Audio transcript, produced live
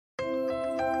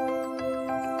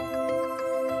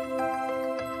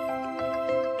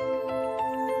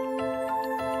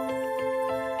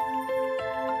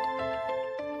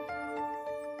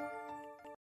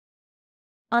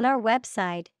On our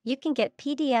website, you can get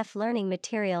PDF learning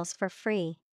materials for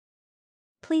free.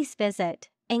 Please visit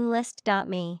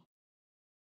englist.me.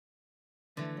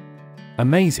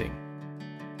 Amazing.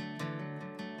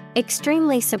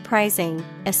 Extremely surprising,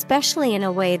 especially in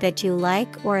a way that you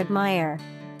like or admire.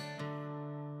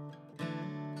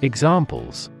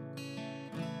 Examples: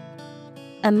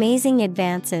 Amazing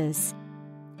advances.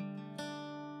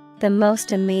 The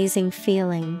most amazing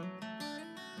feeling.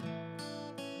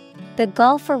 The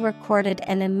golfer recorded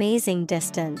an amazing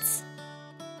distance.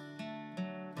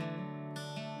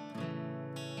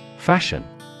 Fashion.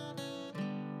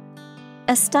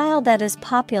 A style that is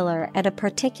popular at a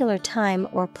particular time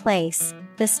or place,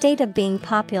 the state of being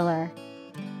popular.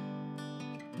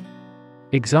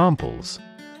 Examples: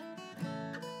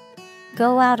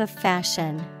 Go out of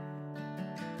fashion.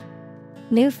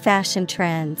 New fashion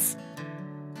trends.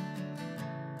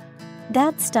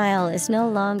 That style is no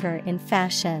longer in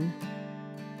fashion.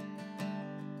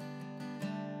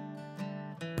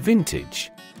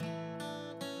 Vintage.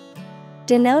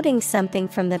 Denoting something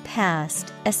from the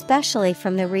past, especially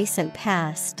from the recent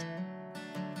past.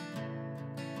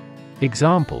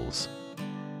 Examples: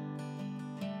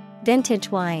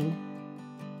 Vintage wine.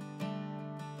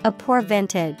 A poor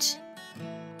vintage.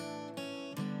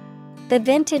 The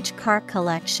vintage car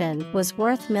collection was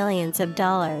worth millions of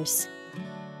dollars.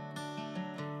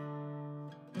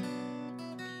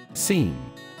 Seam.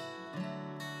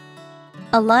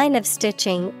 A line of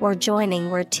stitching or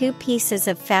joining where two pieces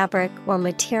of fabric or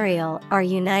material are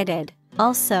united,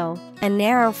 also, a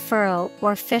narrow furrow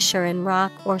or fissure in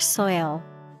rock or soil.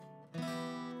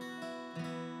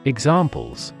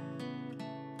 Examples: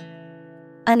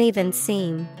 Uneven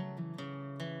seam.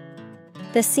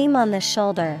 The seam on the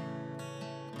shoulder.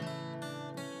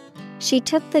 She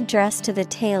took the dress to the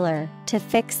tailor to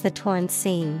fix the torn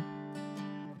seam.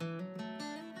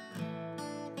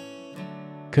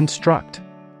 Construct.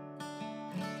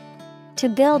 To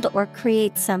build or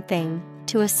create something,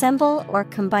 to assemble or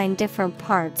combine different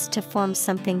parts to form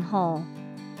something whole.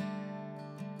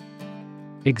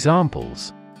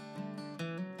 Examples: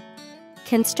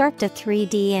 Construct a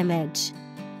 3D image.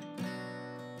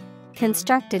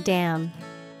 Construct a dam.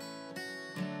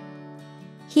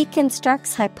 He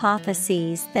constructs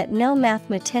hypotheses that no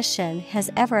mathematician has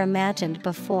ever imagined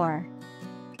before.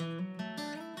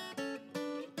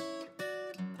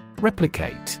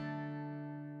 Replicate.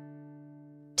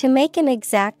 To make an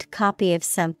exact copy of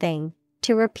something,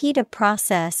 to repeat a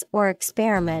process or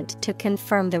experiment to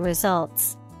confirm the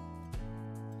results.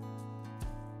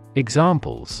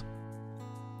 Examples: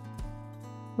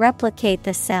 Replicate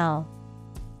the cell.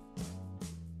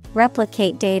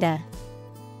 Replicate data.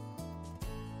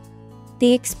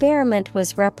 The experiment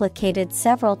was replicated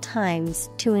several times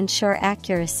to ensure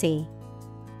accuracy.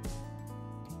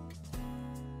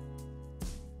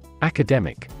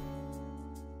 Academic.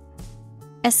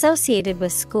 Associated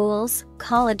with schools,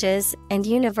 colleges, and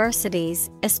universities,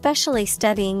 especially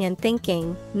studying and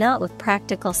thinking, not with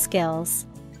practical skills.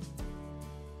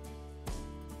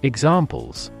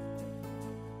 Examples: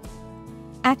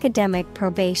 Academic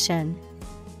probation.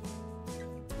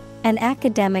 An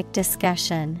academic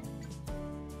discussion.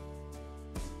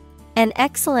 An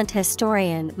excellent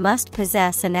historian must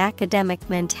possess an academic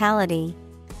mentality.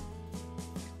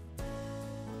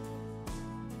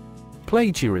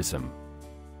 Plagiarism.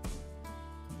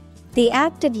 The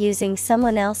act of using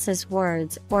someone else's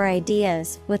words or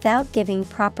ideas without giving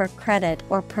proper credit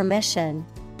or permission,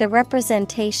 the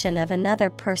representation of another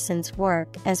person's work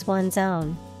as one's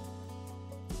own.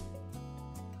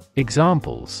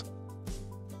 Examples: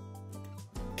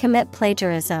 Commit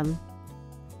plagiarism.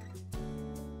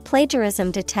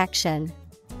 Plagiarism detection.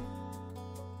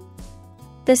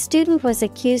 The student was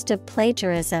accused of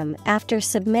plagiarism after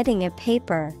submitting a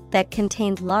paper that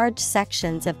contained large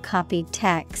sections of copied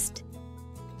text.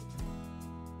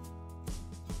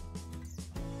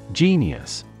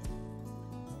 Genius.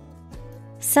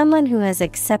 Someone who has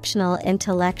exceptional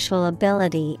intellectual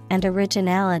ability and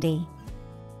originality.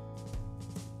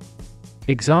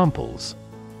 Examples: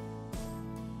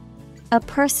 A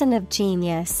person of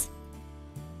genius.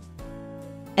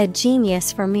 A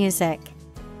genius for music.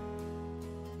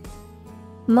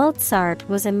 Mozart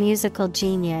was a musical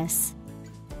genius.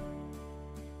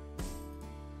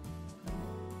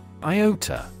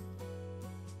 Iota.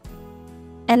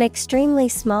 An extremely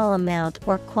small amount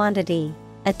or quantity,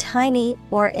 a tiny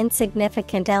or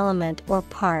insignificant element or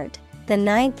part, the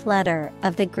ninth letter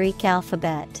of the Greek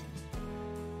alphabet.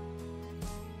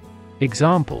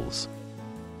 Examples: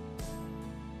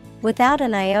 Without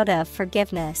an iota of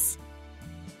forgiveness.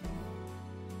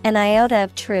 An iota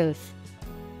of truth.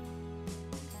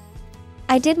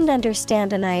 I didn't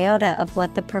understand an iota of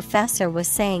what the professor was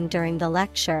saying during the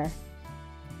lecture.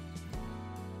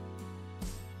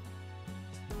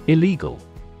 Illegal.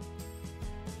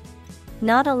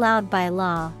 Not allowed by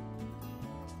law.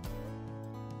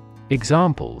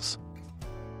 Examples: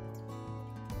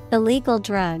 illegal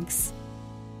drugs,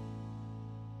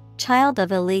 child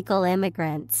of illegal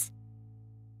immigrants.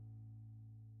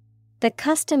 The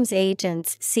customs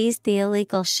agents seized the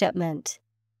illegal shipment.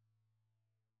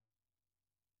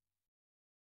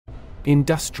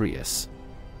 Industrious.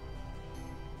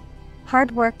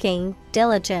 Hardworking,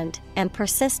 diligent, and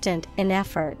persistent in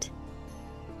effort.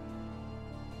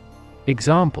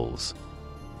 Examples: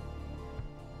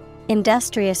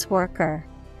 industrious worker,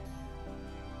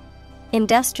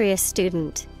 industrious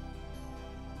student.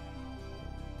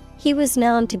 He was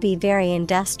known to be very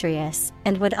industrious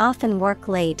and would often work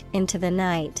late into the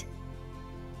night.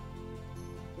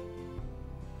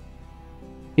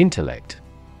 Intellect.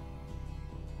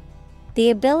 The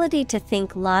ability to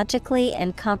think logically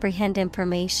and comprehend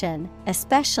information,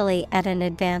 especially at an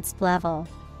advanced level.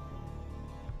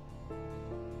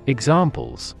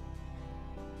 Examples: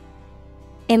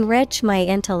 enrich my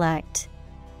intellect.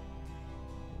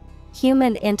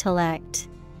 Human intellect.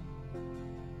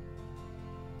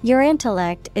 Your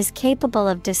intellect is capable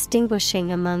of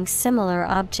distinguishing among similar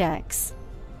objects.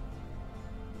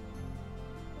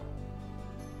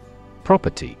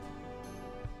 Property.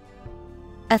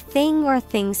 A thing or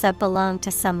things that belong to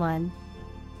someone.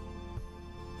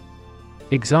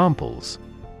 Examples: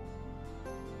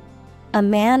 a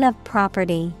man of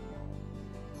property.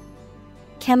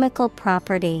 Chemical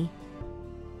property.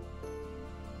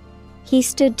 He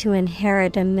stood to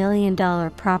inherit $1 million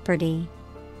property.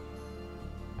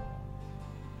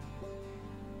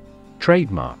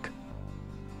 Trademark.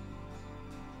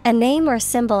 A name or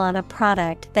symbol on a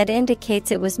product that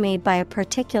indicates it was made by a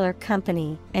particular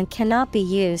company and cannot be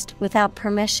used without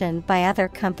permission by other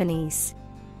companies.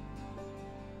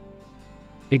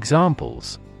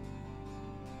 Examples: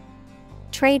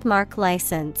 trademark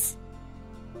license.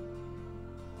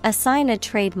 Assign a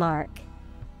trademark.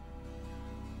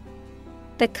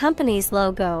 The company's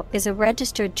logo is a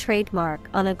registered trademark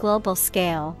on a global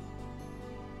scale.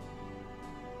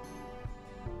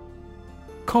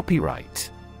 Copyright.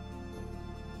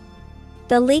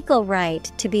 The legal right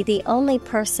to be the only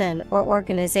person or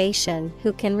organization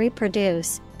who can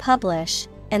reproduce, publish,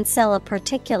 and sell a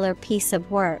particular piece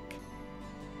of work.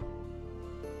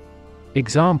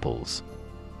 Examples: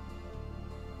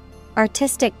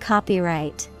 artistic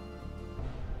copyright.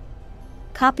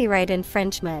 Copyright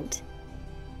infringement.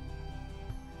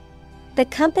 The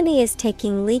company is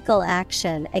taking legal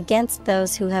action against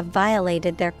those who have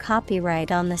violated their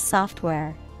copyright on the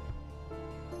software.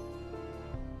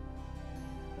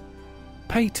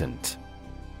 Patent.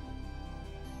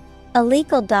 A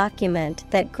legal document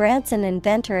that grants an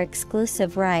inventor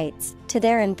exclusive rights to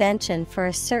their invention for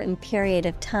a certain period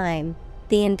of time,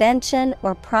 the invention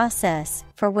or process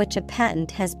for which a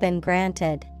patent has been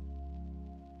granted.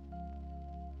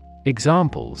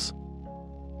 Examples: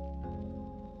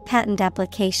 patent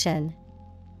application.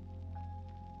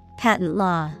 Patent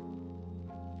law.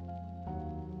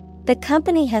 The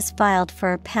company has filed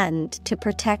for a patent to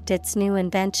protect its new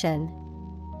invention.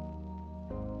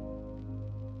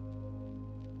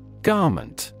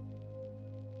 Garment.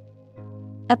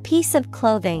 A piece of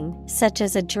clothing, such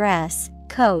as a dress,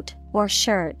 coat, or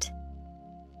shirt.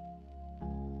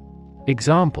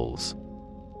 Examples: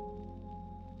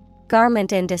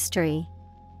 garment industry.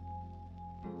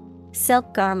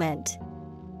 Silk garment.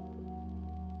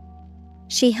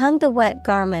 She hung the wet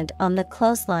garment on the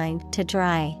clothesline to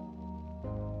dry.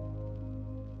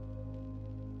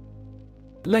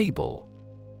 Label.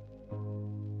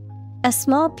 A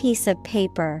small piece of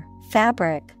paper,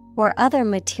 fabric, or other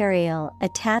material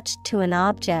attached to an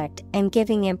object and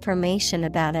giving information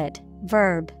about it.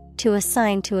 Verb, to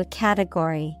assign to a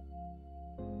category.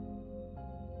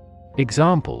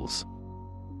 Examples: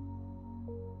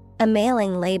 a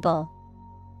mailing label.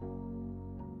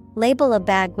 Label a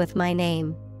bag with my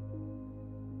name.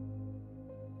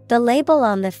 The label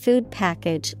on the food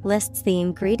package lists the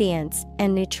ingredients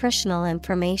and nutritional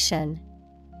information.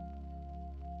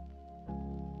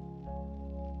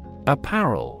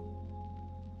 Apparel.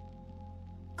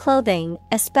 Clothing,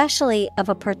 especially of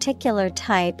a particular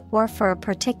type or for a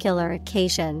particular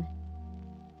occasion.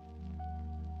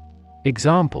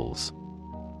 Examples: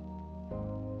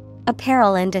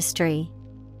 apparel industry.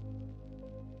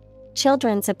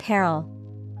 Children's apparel.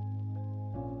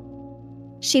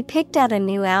 She picked out a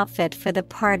new outfit for the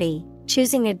party,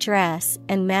 choosing a dress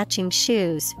and matching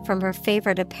shoes from her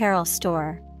favorite apparel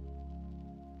store.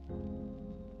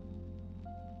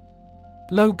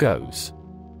 Logos.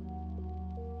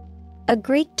 A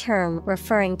Greek term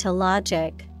referring to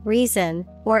logic, reason,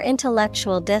 or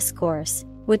intellectual discourse,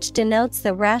 which denotes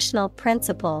the rational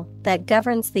principle that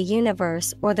governs the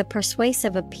universe or the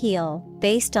persuasive appeal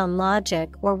based on logic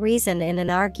or reason in an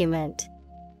argument.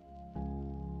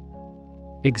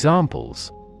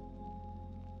 Examples: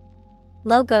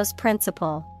 Logos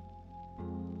principle.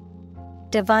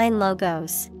 Divine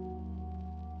logos.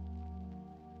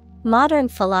 Modern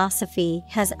philosophy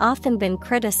has often been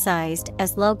criticized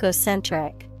as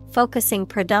logocentric, focusing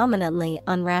predominantly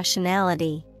on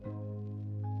rationality.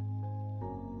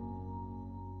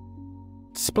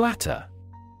 Splatter.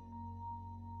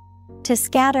 To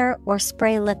scatter or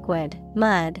spray liquid,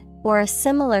 mud, or a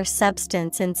similar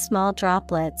substance in small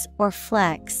droplets or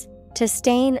flecks, to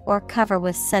stain or cover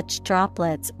with such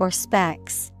droplets or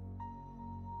specks.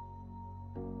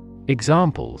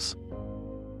 Examples: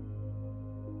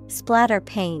 Splatter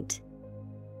paint.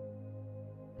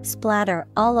 Splatter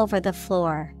all over the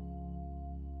floor.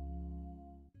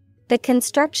 The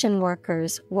construction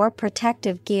workers wore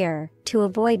protective gear to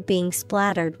avoid being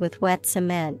splattered with wet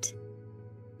cement.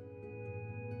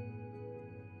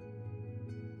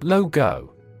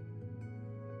 Logo.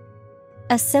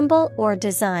 A symbol or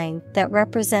design that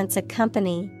represents a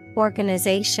company,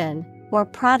 organization, or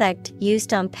product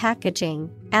used on packaging,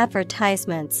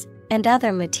 advertisements, and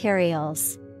other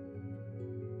materials.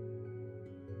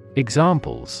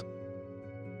 Examples: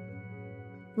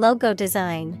 Logo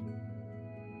design.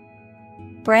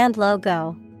 Brand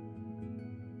logo.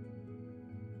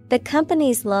 The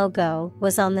company's logo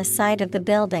was on the side of the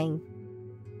building.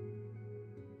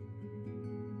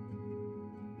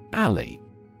 Alley.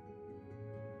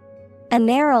 A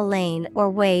narrow lane or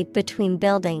way between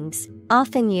buildings,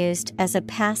 often used as a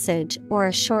passage or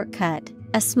a shortcut,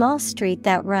 a small street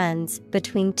that runs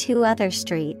between two other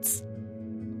streets.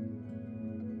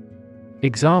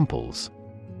 Examples: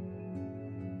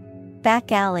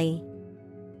 Back alley.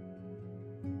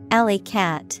 Alley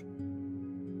cat.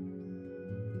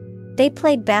 They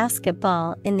played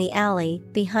basketball in the alley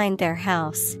behind their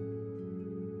house.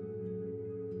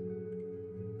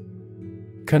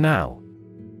 Canal.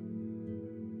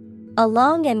 A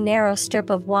long and narrow strip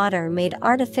of water made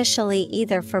artificially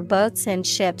either for boats and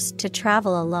ships to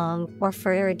travel along or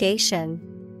for irrigation.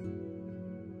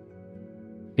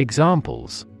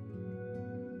 Examples: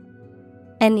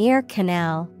 An ear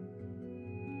canal.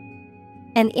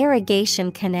 An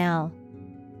irrigation canal.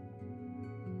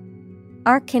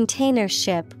 Our container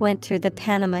ship went through the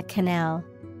Panama Canal.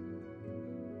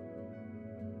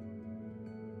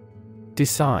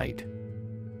 Decide.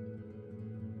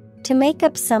 To make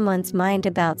up someone's mind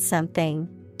about something,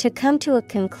 to come to a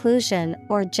conclusion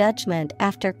or judgment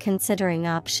after considering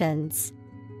options.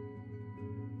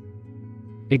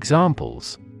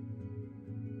 Examples: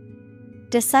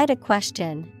 Decide a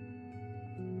question.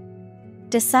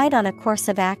 Decide on a course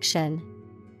of action.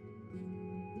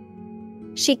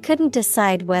 She couldn't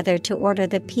decide whether to order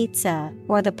the pizza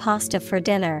or the pasta for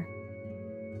dinner.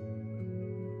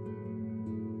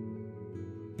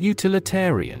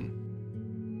 Utilitarian.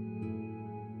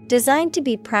 Designed to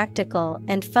be practical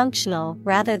and functional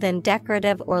rather than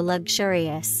decorative or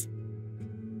luxurious.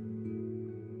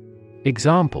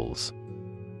 Examples: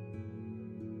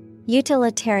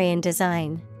 Utilitarian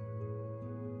design.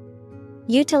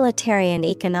 Utilitarian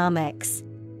economics.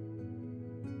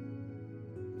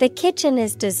 The kitchen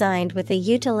is designed with a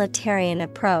utilitarian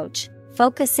approach,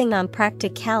 focusing on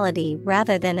practicality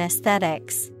rather than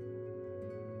aesthetics.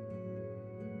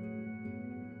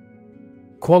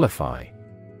 Qualify.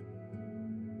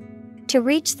 To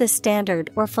reach the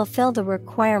standard or fulfill the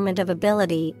requirement of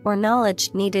ability or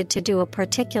knowledge needed to do a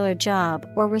particular job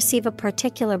or receive a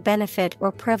particular benefit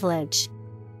or privilege.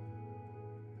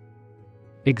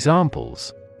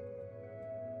 Examples: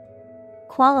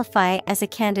 Qualify as a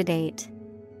candidate.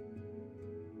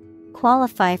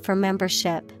 Qualify for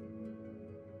membership.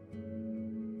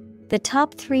 The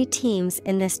top 3 teams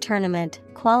in this tournament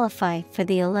qualify for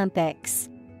the Olympics.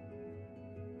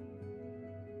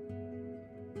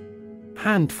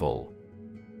 Handful.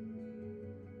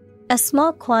 A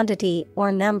small quantity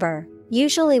or number,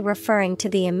 usually referring to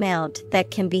the amount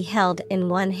that can be held in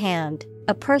one hand,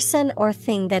 a person or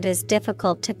thing that is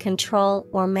difficult to control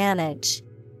or manage.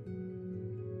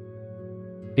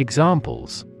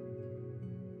 Examples: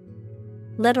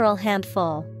 Literal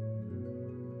handful.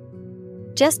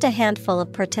 Just a handful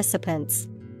of participants.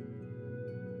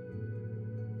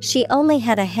 She only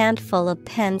had a handful of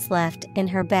pens left in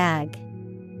her bag.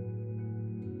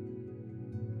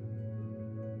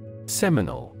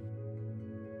 Seminal.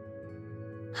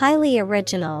 Highly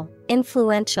original,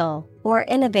 influential, or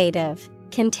innovative,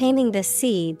 containing the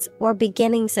seeds or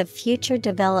beginnings of future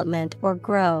development or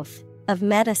growth, of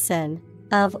medicine,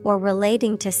 of or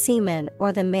relating to semen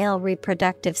or the male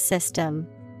reproductive system.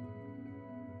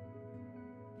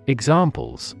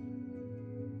 Examples: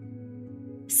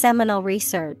 Seminal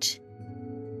research.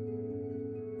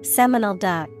 Seminal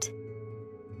duct.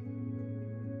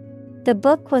 The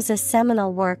book was a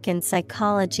seminal work in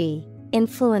psychology,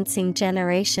 influencing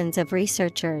generations of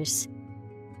researchers.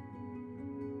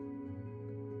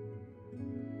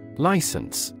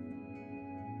 License.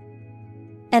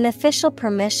 An official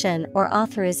permission or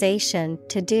authorization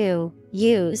to do,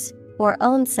 use, or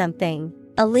own something,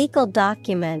 a legal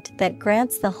document that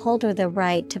grants the holder the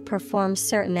right to perform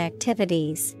certain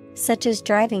activities, such as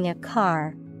driving a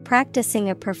car, practicing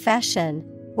a profession,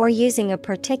 or using a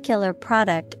particular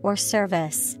product or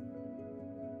service.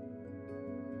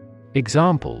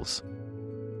 Examples: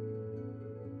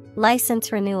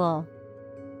 License renewal.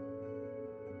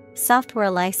 Software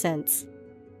license.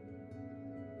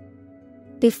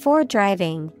 Before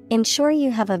driving, ensure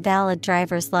you have a valid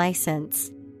driver's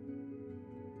license.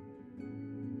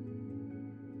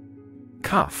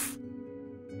 Cuff.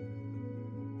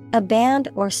 A band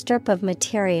or strip of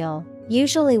material,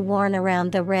 usually worn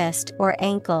around the wrist or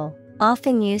ankle,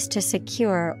 often used to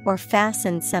secure or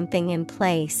fasten something in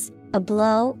place, a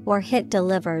blow or hit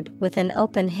delivered with an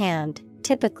open hand,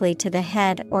 typically to the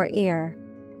head or ear.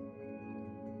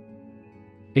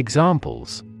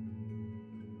 Examples: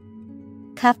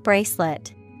 Cuff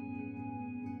bracelet.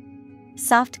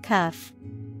 Soft cuff.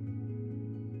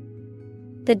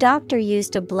 The doctor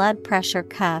used a blood pressure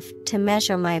cuff to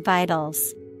measure my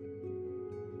vitals.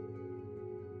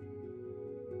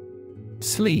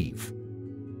 Sleeve.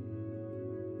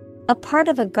 A part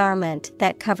of a garment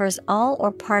that covers all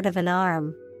or part of an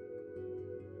arm.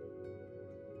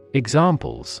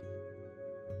 Examples: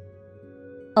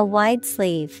 A wide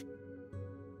sleeve.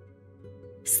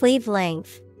 Sleeve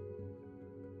length.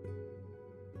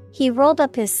 He rolled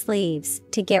up his sleeves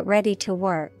to get ready to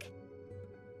work.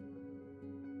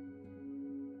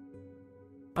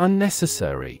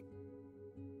 Unnecessary.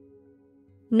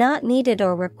 Not needed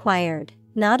or required,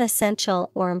 not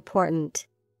essential or important.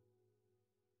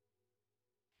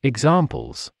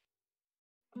 Examples: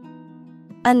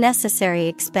 Unnecessary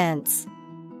expense.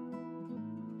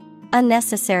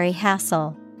 Unnecessary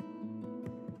hassle.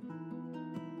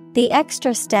 The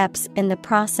extra steps in the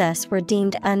process were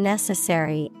deemed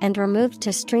unnecessary and removed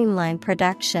to streamline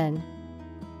production.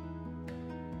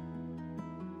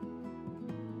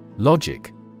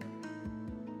 Logic.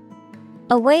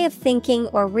 A way of thinking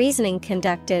or reasoning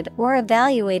conducted or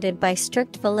evaluated by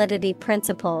strict validity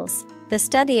principles, the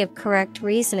study of correct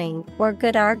reasoning or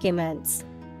good arguments.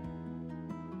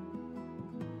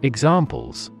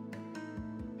 Examples: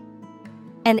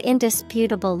 An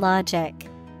indisputable logic.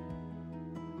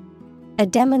 A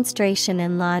demonstration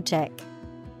in logic.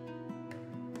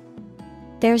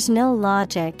 There's no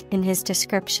logic in his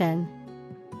description.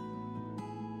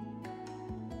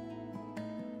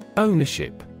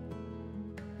 Ownership.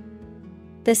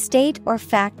 The state or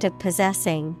fact of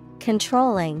possessing,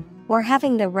 controlling, or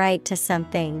having the right to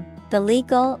something, the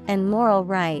legal and moral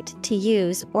right to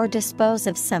use or dispose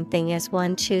of something as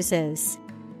one chooses.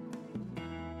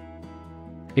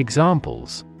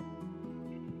 Examples: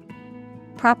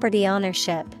 Property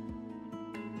ownership.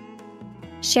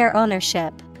 Share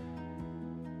ownership.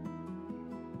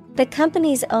 The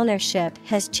company's ownership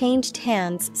has changed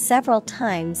hands several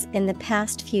times in the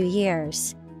past few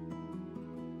years.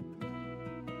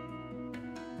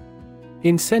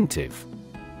 Incentive.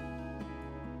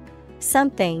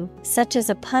 Something, such as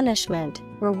a punishment,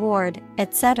 reward,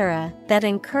 etc., that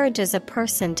encourages a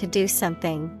person to do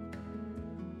something.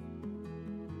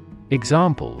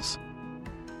 Examples: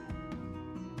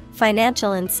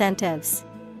 Financial incentives.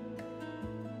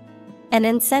 An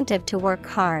incentive to work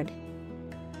hard.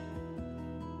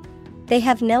 They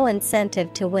have no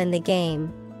incentive to win the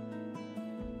game.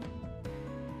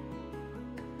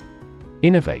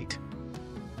 Innovate.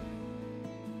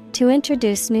 To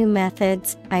introduce new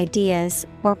methods, ideas,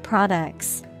 or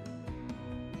products.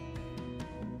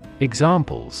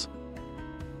 Examples: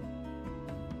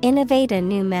 Innovate a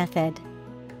new method.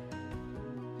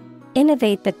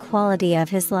 Innovate the quality of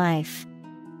his life.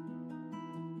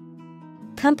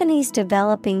 Companies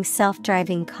developing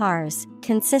self-driving cars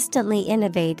consistently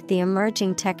innovate the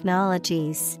emerging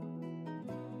technologies.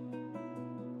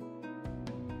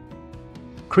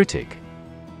 Critic.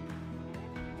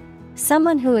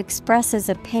 Someone who expresses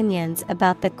opinions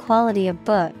about the quality of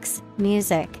books,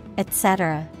 music,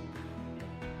 etc.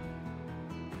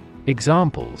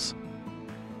 Examples: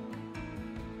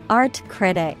 Art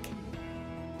critic.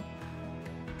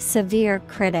 severe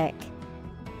critic.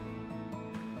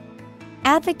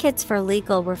 Advocates for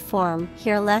legal reform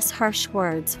hear less harsh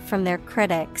words from their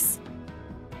critics.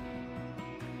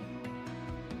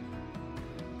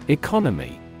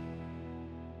 Economy.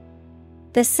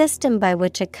 The system by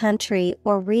which a country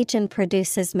or region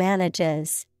produces,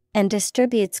 manages, and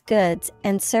distributes goods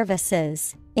and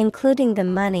services, including the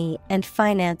money and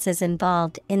finances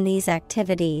involved in these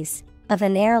activities, of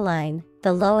an airline,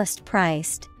 the lowest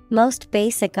priced, most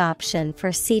basic option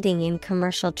for seating in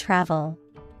commercial travel.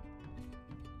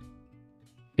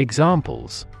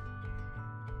 Examples: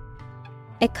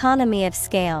 economy of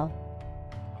scale,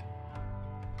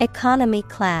 economy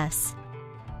class.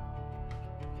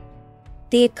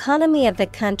 The economy of the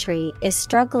country is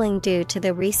struggling due to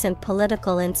the recent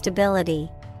political instability.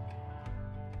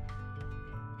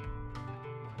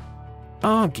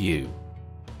 Argue.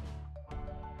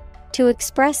 To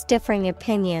express differing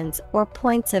opinions or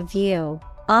points of view,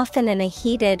 often in a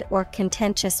heated or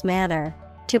contentious manner,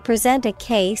 to present a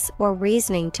case or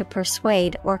reasoning to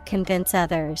persuade or convince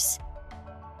others.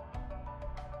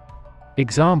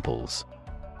 Examples: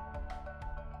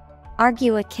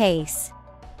 argue a case,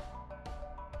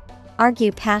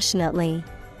 argue passionately.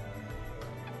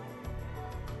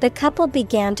 The couple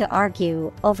began to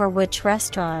argue over which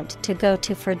restaurant to go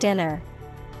to for dinner.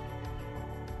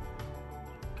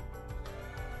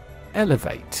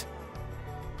 Elevate.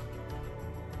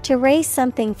 To raise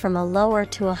something from a lower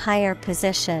to a higher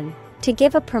position, to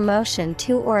give a promotion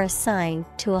to or assign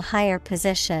to a higher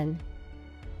position.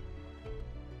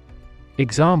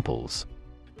 Examples: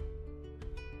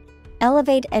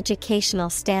 elevate educational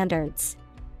standards,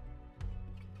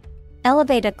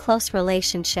 elevate a close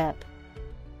relationship.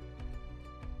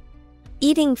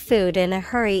 Eating food in a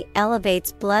hurry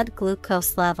elevates blood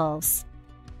glucose levels.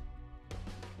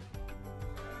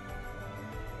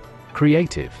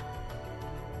 Creative.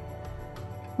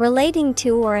 Relating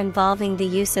to or involving the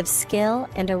use of skill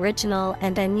and original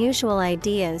and unusual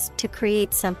ideas to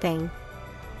create something.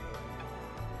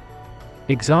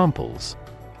 Examples: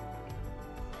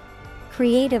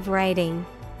 creative writing,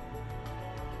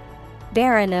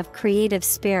 barren of creative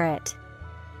spirit.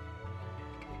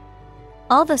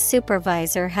 All the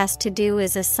supervisor has to do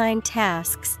is assign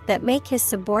tasks that make his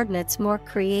subordinates more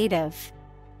creative.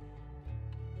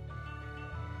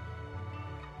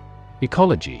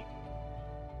 Ecology.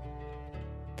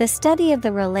 The study of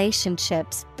the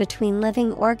relationships between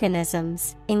living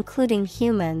organisms, including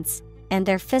humans, and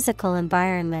their physical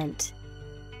environment.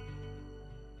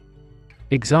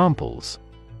 Examples: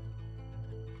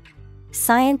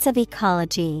 science of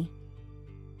ecology,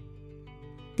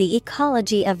 the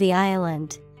ecology of the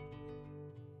island.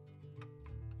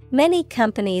 Many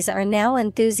companies are now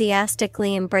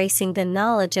enthusiastically embracing the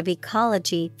knowledge of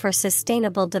ecology for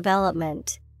sustainable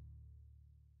development.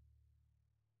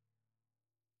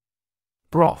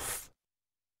 Broth.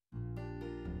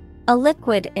 A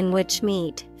liquid in which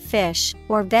meat, fish,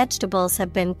 or vegetables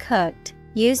have been cooked,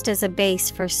 used as a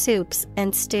base for soups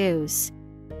and stews.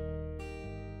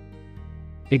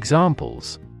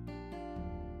 Examples: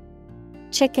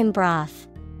 chicken broth,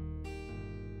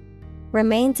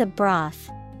 remains of broth.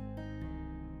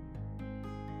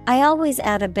 I always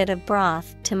add a bit of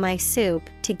broth to my soup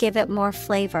to give it more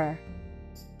flavor.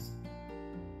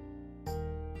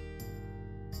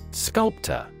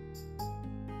 Sculptor.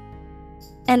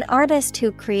 An artist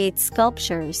who creates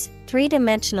sculptures,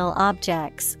 three-dimensional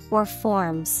objects, or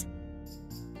forms.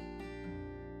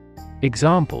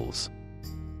 Examples: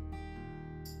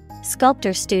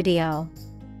 sculptor studio,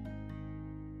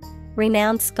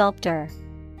 renowned sculptor.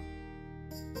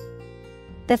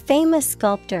 The famous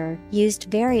sculptor used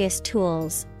various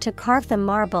tools to carve the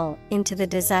marble into the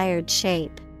desired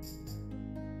shape.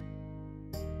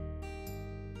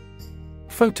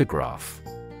 Photograph.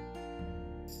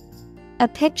 A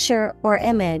picture or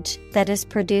image that is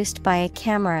produced by a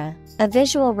camera, a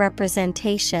visual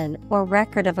representation or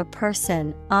record of a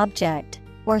person, object,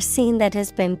 or scene that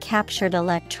has been captured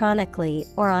electronically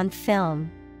or on film.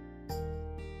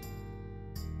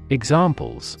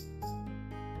 Examples: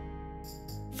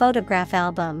 photograph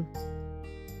album,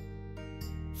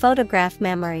 photograph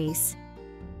memories.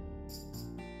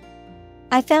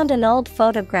 I found an old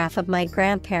photograph of my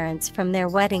grandparents from their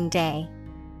wedding day.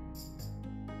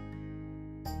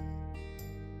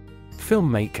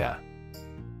 Filmmaker.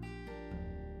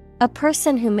 A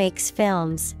person who makes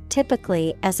films,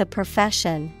 typically as a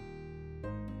profession.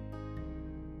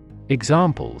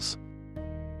 Examples: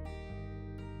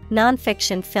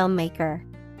 nonfiction filmmaker,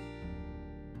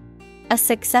 a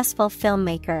successful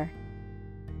filmmaker.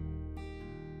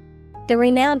 The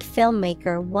renowned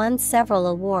filmmaker won several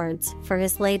awards for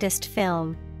his latest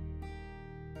film.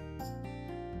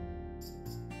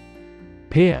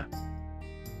 Peer.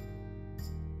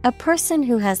 A person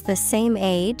who has the same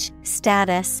age,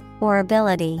 status, or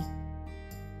ability.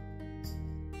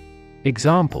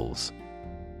 Examples: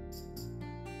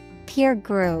 Peer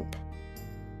group.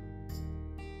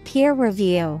 Peer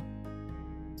review.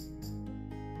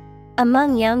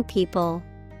 Among young people,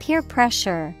 peer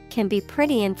pressure can be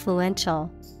pretty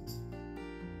influential.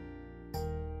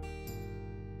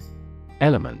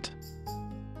 Element.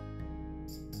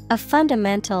 A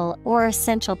fundamental or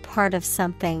essential part of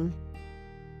something.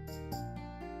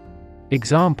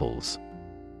 Examples: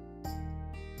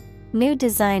 New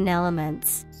design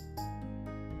elements.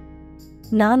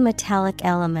 Non-metallic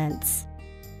elements.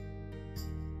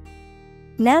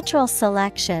 Natural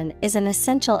selection is an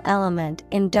essential element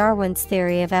in Darwin's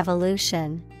theory of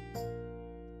evolution.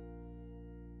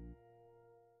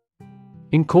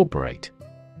 Incorporate.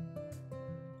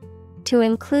 To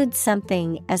include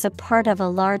something as a part of a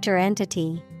larger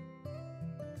entity.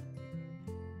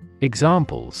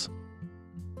 Examples: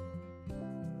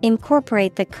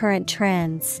 Incorporate the current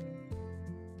trends.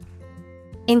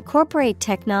 Incorporate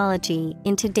technology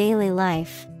into daily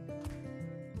life.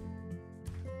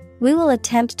 We will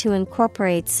attempt to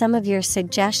incorporate some of your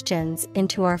suggestions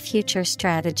into our future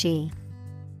strategy.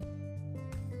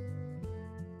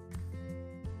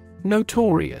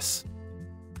 Notorious.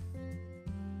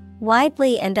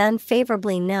 Widely and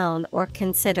unfavorably known or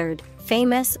considered,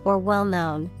 famous or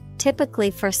well-known,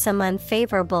 typically for some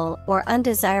unfavorable or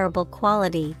undesirable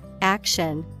quality,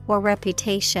 action, or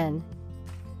reputation.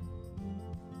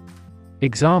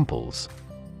 Examples: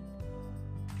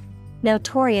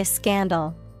 Notorious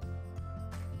scandal.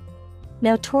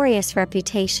 Notorious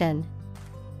reputation.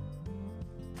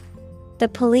 The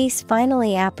police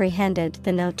finally apprehended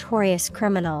the notorious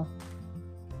criminal.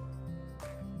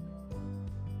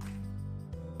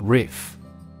 Riff.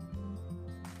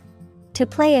 To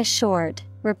play a short,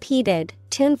 repeated,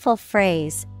 tuneful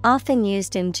phrase, often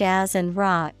used in jazz and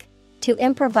rock. To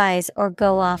improvise or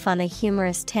go off on a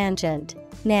humorous tangent.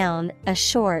 Noun, a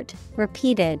short,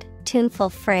 repeated, tuneful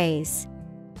phrase.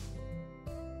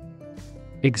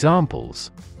 Examples: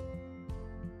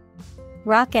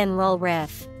 Rock and roll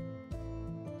riff.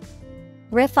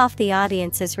 Riff off the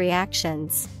audience's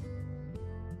reactions.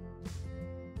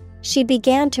 She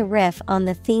began to riff on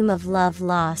the theme of love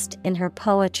lost in her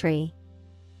poetry.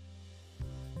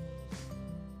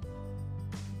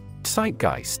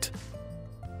 Zeitgeist.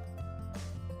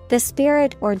 The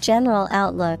spirit or general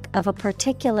outlook of a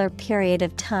particular period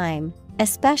of time,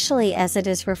 especially as it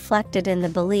is reflected in the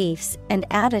beliefs and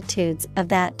attitudes of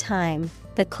that time,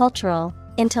 the cultural,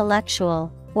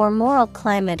 intellectual, or moral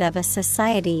climate of a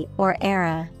society or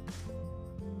era.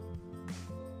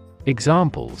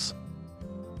 Examples: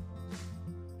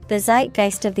 The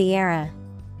zeitgeist of the era.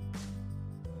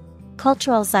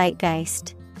 Cultural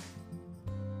zeitgeist.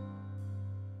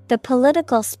 The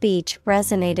political speech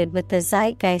resonated with the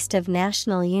zeitgeist of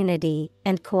national unity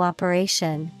and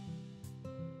cooperation.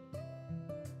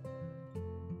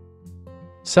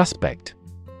 Suspect.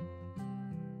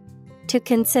 To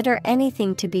consider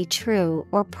anything to be true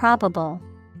or probable.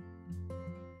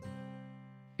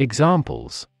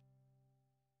 Examples: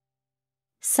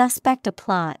 Suspect a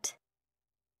plot.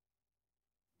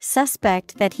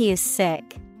 Suspect that he is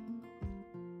sick.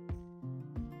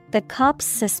 The cops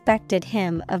suspected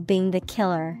him of being the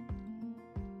killer.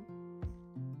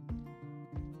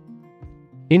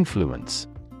 Influence.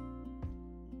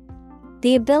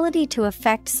 The ability to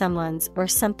affect someone's or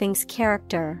something's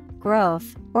character,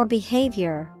 growth, or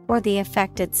behavior, or the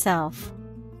effect itself.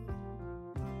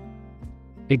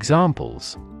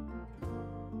 Examples: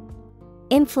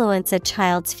 Influence a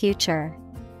child's future.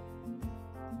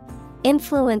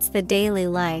 Influence the daily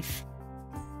life.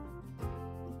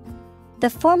 The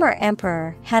former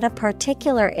emperor had a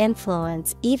particular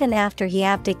influence even after he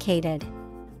abdicated.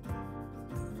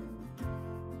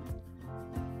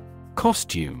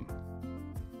 Costume.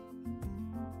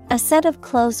 A set of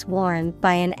clothes worn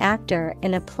by an actor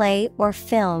in a play or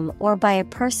film or by a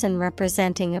person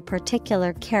representing a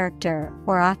particular character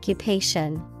or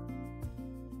occupation.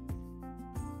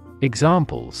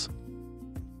 Examples: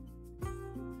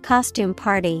 Costume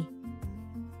party.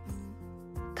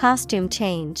 Costume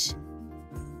change.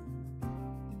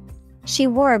 She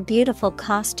wore a beautiful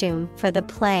costume for the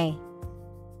play.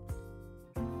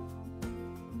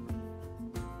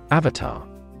 Avatar.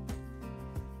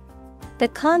 The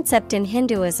concept in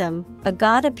Hinduism, a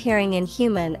god appearing in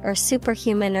human or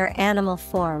superhuman or animal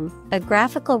form, a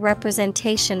graphical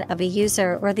representation of a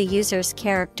user or the user's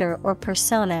character or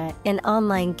persona in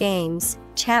online games,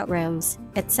 chat rooms,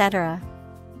 etc.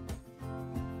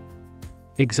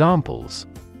 Examples: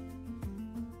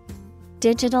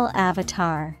 Digital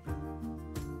avatar.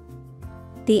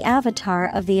 The avatar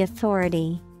of the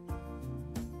authority.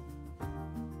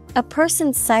 A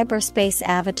person's cyberspace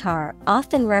avatar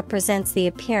often represents the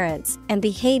appearance and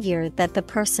behavior that the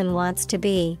person wants to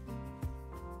be.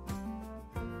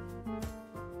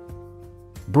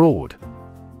 Broad.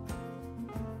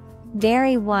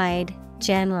 Very wide,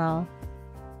 general.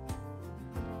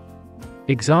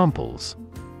 Examples: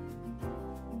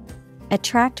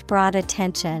 Attract broad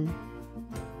attention.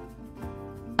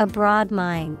 A broad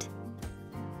mind.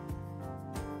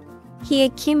 He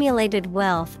accumulated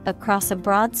wealth across a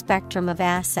broad spectrum of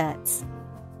assets.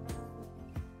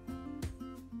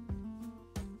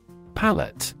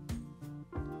 Palette.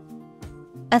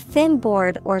 A thin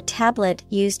board or tablet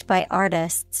used by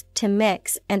artists to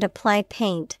mix and apply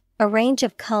paint, a range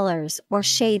of colors or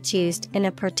shades used in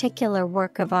a particular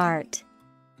work of art.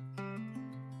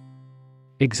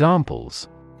 Examples: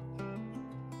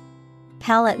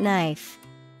 Palette knife.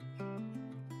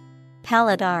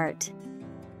 Palette art.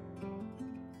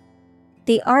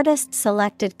 The artist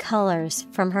selected colors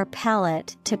from her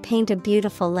palette to paint a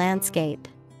beautiful landscape.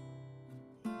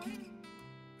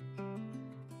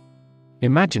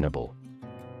 Imaginable.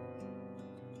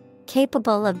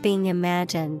 Capable of being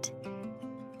imagined.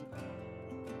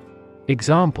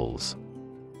 Examples: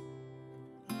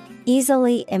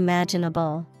 Easily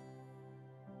imaginable.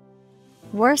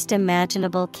 Worst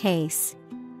imaginable case.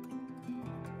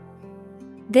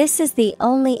 This is the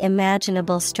only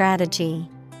imaginable strategy.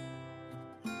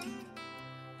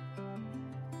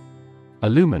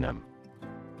 Aluminum.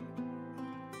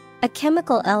 A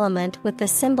chemical element with the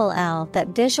symbol Al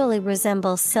that visually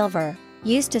resembles silver,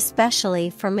 used especially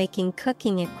for making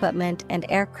cooking equipment and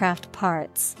aircraft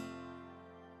parts.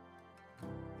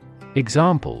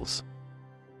 Examples: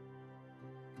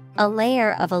 A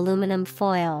layer of aluminum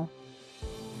foil.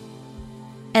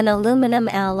 An aluminum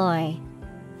alloy.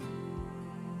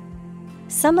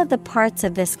 Some of the parts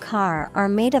of this car are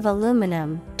made of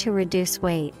aluminum to reduce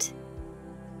weight.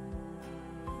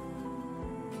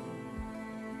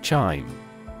 Chime.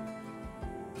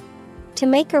 To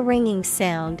make a ringing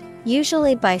sound,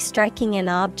 usually by striking an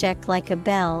object like a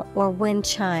bell or wind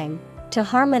chime, to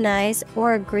harmonize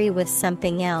or agree with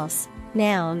something else.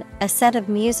 Noun, a set of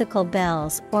musical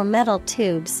bells or metal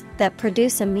tubes that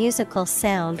produce a musical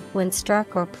sound when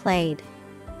struck or played.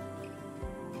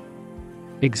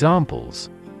 Examples: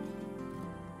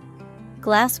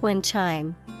 Glass wind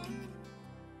chime.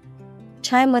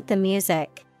 Chime with the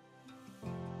music.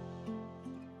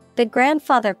 The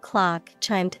grandfather clock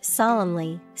chimed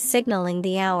solemnly, signaling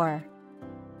the hour.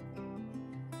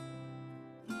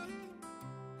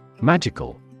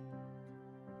 Magical.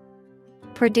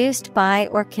 Produced by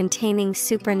or containing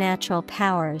supernatural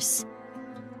powers.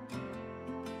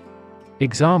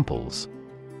 Examples: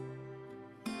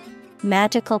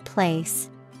 Magical place.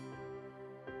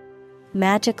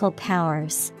 Magical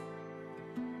powers.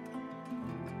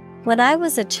 When I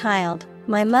was a child,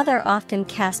 my mother often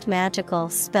cast magical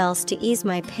spells to ease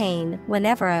my pain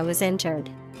whenever I was injured.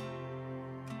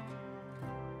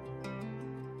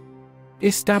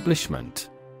 Establishment.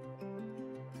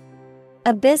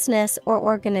 A business or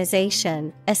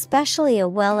organization, especially a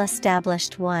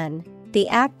well-established one, the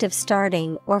act of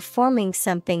starting or forming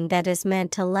something that is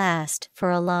meant to last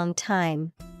for a long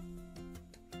time.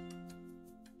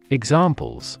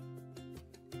 Examples: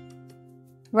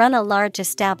 Run a large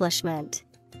establishment.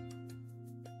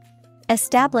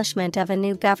 Establishment of a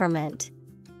new government.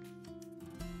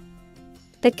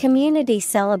 The community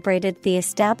celebrated the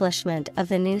establishment of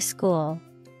the new school.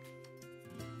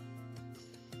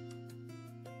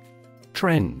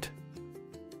 Trend.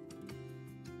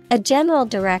 A general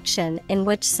direction in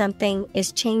which something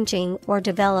is changing or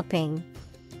developing.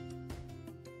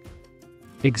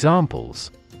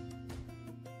 Examples: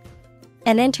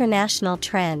 An international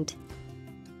trend.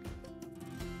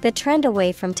 The trend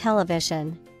away from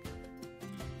television.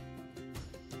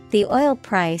 The oil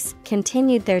price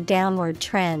continued their downward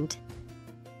trend.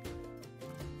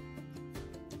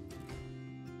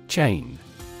 Chain.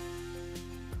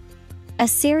 A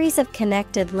series of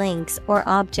connected links or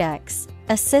objects,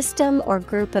 a system or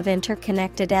group of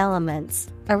interconnected elements,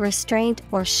 a restraint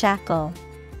or shackle.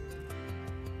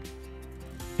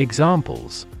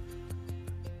 Examples: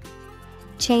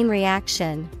 Chain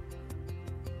reaction.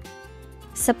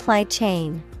 Supply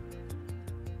chain.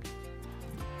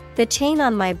 The chain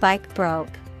on my bike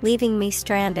broke, leaving me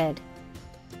stranded.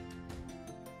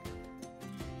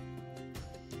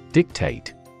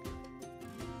 Dictate.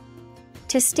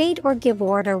 To state or give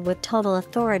order with total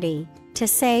authority, to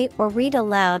say or read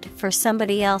aloud for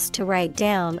somebody else to write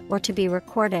down or to be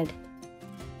recorded.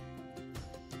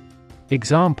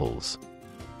 Examples: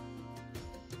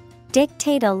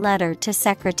 dictate a letter to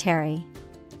secretary.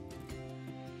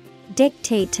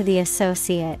 Dictate to the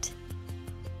associate.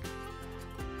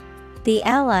 The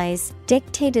Allies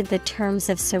dictated the terms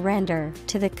of surrender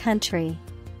to the country.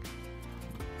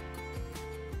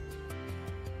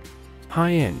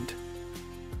 High-end.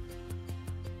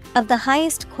 Of the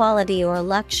highest quality or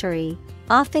luxury,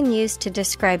 often used to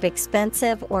describe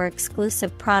expensive or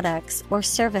exclusive products or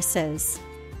services.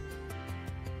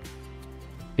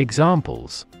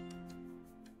 Examples: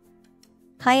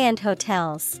 high-end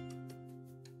hotels.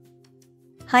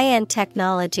 High-end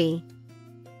technology.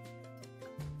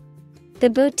 The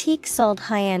boutique sold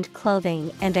high-end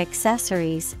clothing and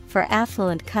accessories for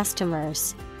affluent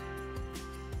customers.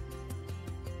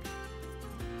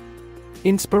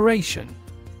 Inspiration.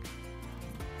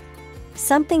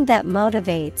 Something that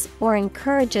motivates or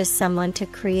encourages someone to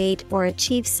create or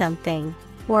achieve something,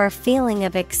 or a feeling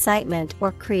of excitement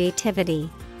or creativity.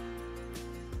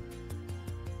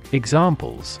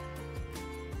 Examples: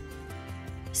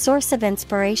 source of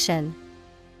inspiration.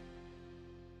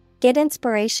 Get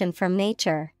inspiration from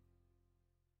nature.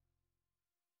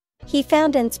 He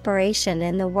found inspiration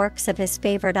in the works of his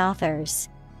favorite authors.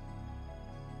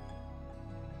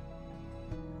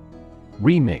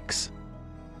 Remix.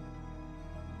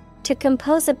 To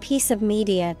compose a piece of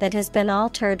media that has been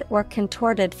altered or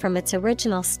contorted from its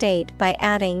original state by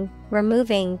adding,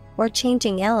 removing, or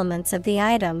changing elements of the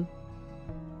item.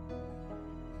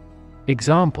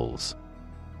 Examples: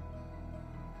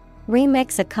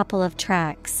 remix a couple of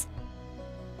tracks.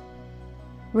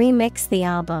 Remix the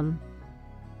album.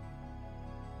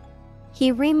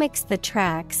 He remixed the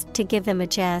tracks to give them a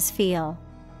jazz feel.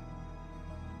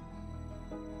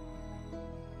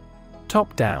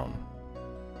 Top-down.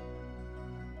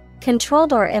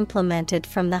 Controlled or implemented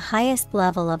from the highest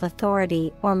level of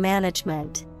authority or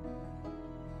management.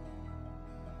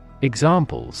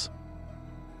 Examples: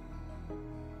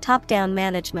 top-down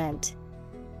management.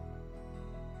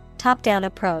 Top-down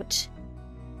approach.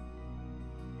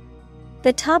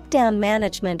 The top-down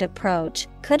management approach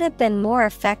could have been more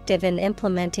effective in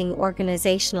implementing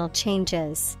organizational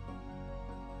changes.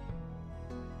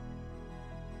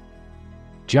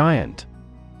 Giant.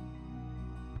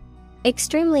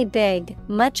 Extremely big,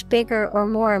 much bigger or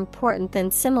more important than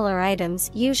similar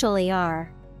items usually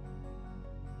are.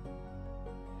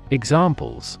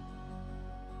 Examples: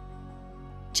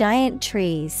 giant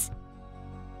trees.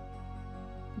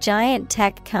 Giant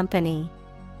tech company.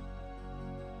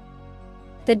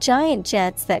 The giant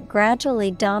jets that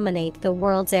gradually dominate the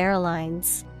world's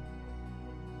airlines.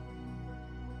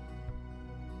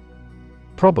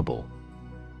 Probable.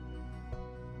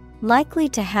 Likely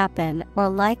to happen or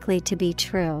likely to be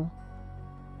true.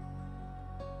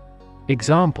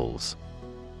 Examples: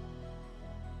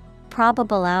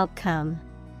 probable outcome.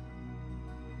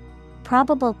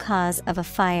 Probable cause of a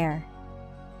fire.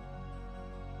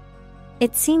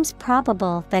 It seems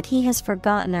probable that he has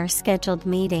forgotten our scheduled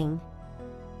meeting.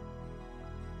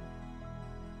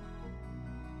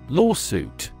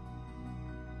 Lawsuit.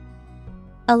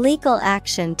 A legal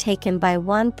action taken by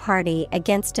one party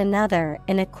against another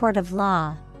in a court of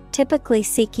law, typically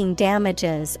seeking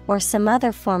damages or some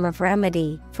other form of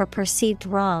remedy for perceived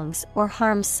wrongs or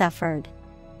harms suffered.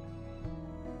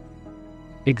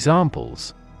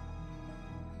 Examples: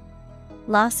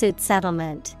 lawsuit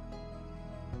settlement.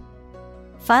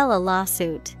 File a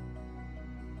lawsuit.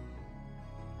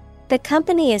 The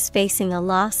company is facing a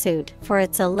lawsuit for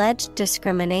its alleged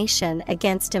discrimination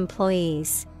against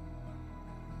employees.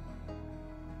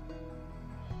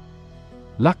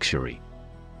 Luxury.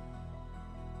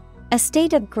 A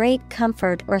state of great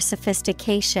comfort or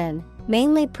sophistication,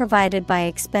 mainly provided by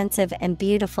expensive and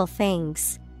beautiful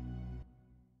things.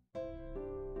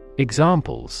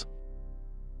 Examples: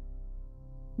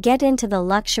 get into the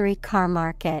luxury car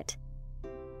market.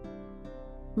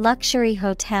 Luxury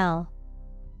hotel.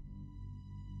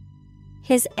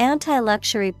 His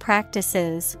anti-luxury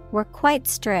practices were quite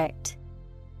strict.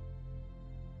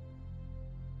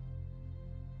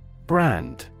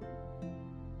 Brand.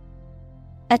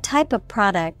 A type of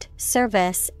product,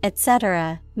 service,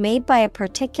 etc., made by a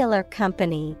particular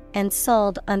company and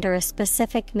sold under a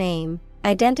specific name,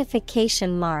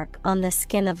 identification mark on the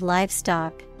skin of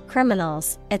livestock,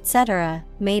 criminals, etc.,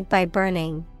 made by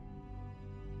burning.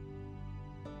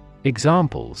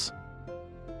 Examples: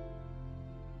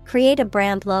 create a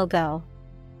brand logo.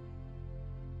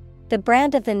 The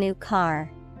brand of the new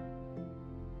car.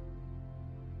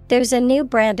 There's a new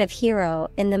brand of hero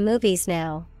in the movies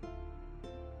now.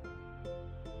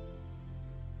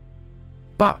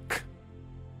 Buck.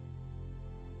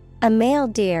 A male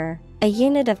deer, A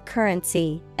unit of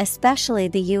currency, especially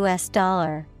the US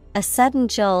dollar. A sudden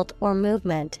jolt or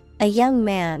movement. A young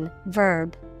man,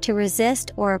 verb, to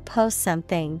resist or oppose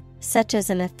something, such as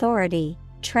an authority,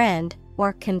 trend,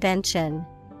 or convention.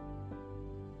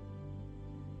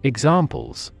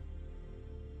 Examples: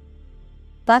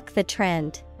 Buck the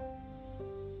trend.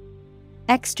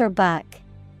 Extra buck.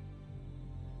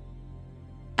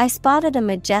 I spotted a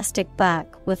majestic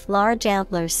buck with large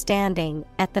antlers standing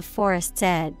at the forest's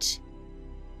edge.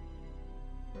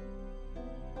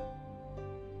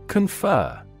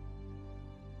 Confer.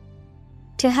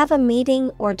 To have a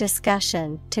meeting or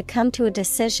discussion, to come to a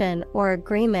decision or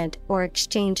agreement or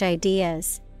exchange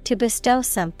ideas, to bestow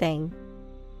something.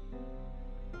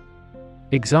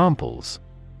 Examples: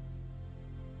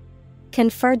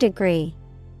 Confer degree.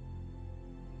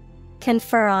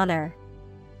 Confer honor.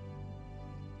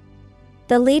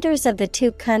 The leaders of the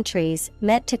two countries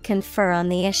met to confer on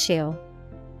the issue.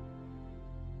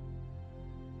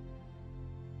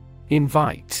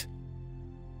 Invite.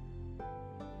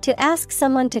 To ask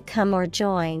someone to come or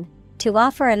join, to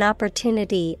offer an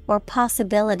opportunity or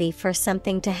possibility for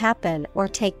something to happen or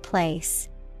take place.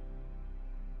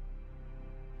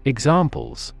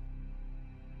 Examples: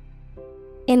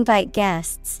 Invite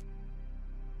guests.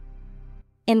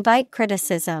 Invite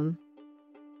criticism.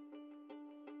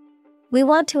 We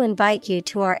want to invite you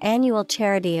to our annual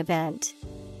charity event.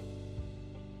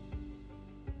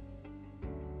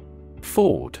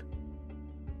 Ford.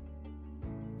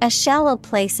 A shallow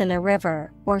place in a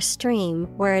river or stream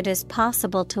where it is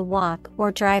possible to walk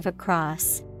or drive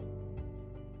across.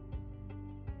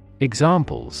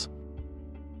 Examples: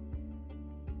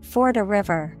 Ford a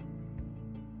river.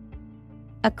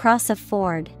 Across a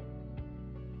ford.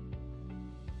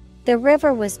 The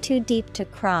river was too deep to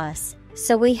cross,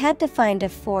 so we had to find a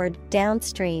ford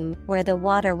downstream where the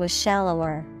water was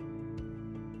shallower.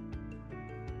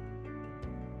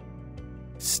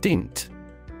 Stint.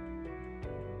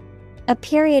 A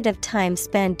period of time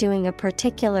spent doing a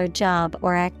particular job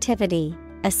or activity,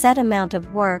 a set amount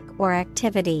of work or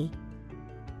activity.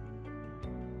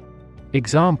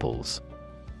 Examples: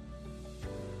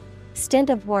 Stint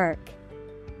of work.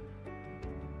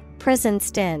 Prison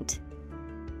stint.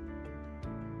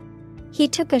 He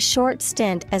took a short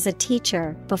stint as a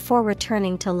teacher before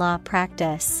returning to law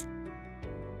practice.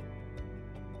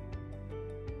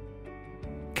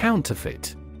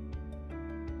 Counterfeit.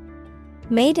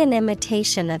 Made in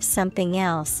imitation of something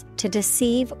else to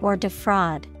deceive or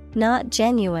defraud, not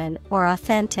genuine or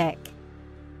authentic.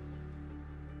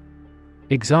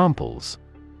 Examples: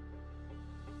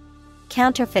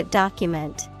 Counterfeit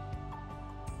document.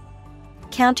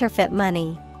 Counterfeit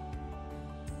money.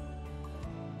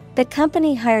 The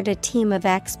company hired a team of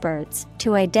experts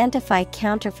to identify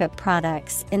counterfeit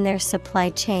products in their supply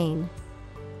chain.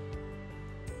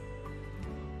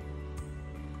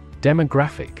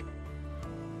 Demographic.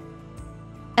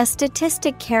 A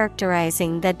statistic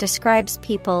characterizing that describes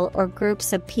people or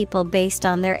groups of people based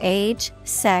on their age,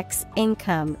 sex,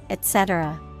 income,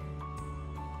 etc.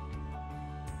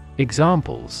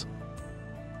 Examples: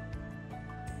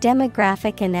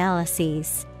 Demographic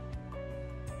analyses.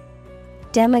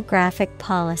 Demographic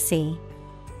policy.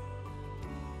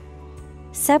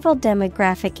 Several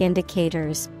demographic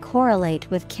indicators correlate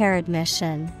with care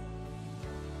admission.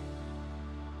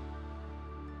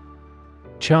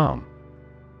 Charm.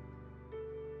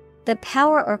 The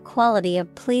power or quality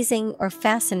of pleasing or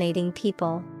fascinating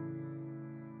people.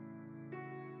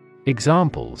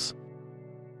 Examples: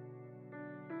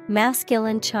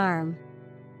 Masculine charm.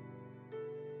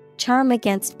 Charm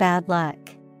against bad luck.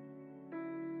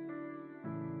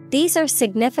 These are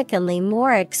significantly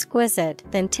more exquisite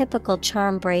than typical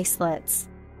charm bracelets.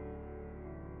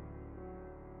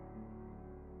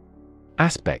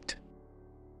 Aspect.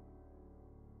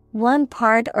 One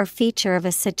part or feature of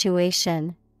a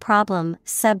situation, problem,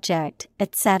 subject,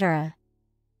 etc.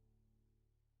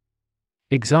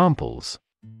 Examples: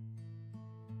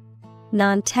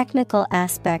 Non-technical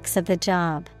aspects of the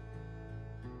job.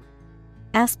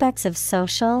 Aspects of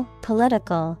social,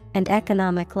 political, and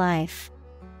economic life.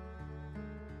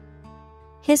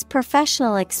 His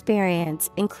professional experience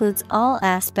includes all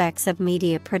aspects of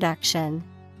media production.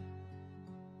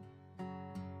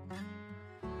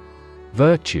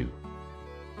 Virtue.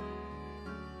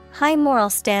 High moral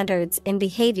standards in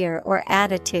behavior or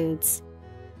attitudes.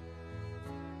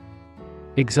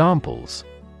 Examples: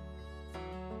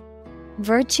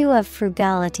 Virtue of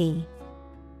frugality.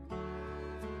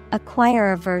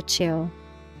 Acquire a virtue.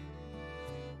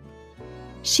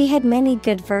 She had many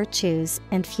good virtues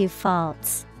and few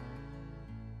faults.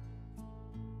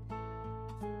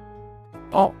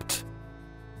 Opt.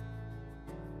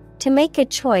 To make a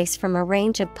choice from a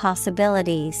range of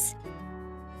possibilities.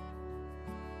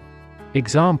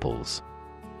 Examples: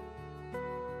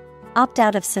 Opt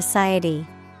out of society.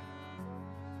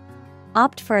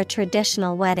 Opt for a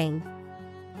traditional wedding.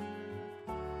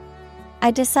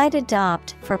 I decided to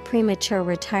opt for premature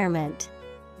retirement.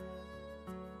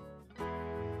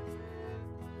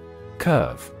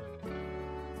 Curve.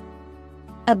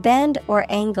 A bend or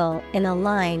angle in a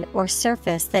line or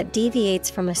surface that deviates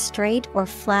from a straight or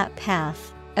flat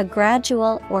path, a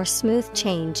gradual or smooth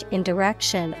change in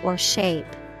direction or shape.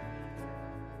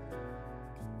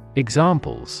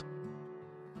 Examples: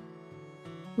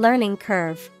 Learning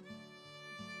curve.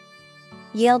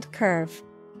 Yield curve.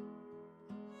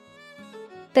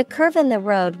 The curve in the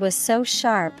road was so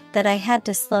sharp that I had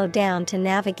to slow down to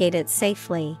navigate it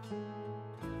safely.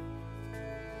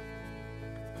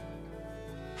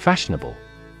 Fashionable.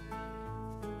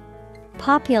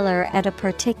 Popular at a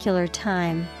particular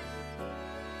time.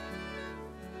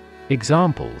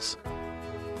 Examples: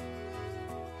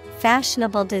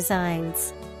 Fashionable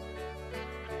designs.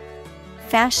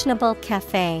 Fashionable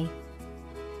cafe.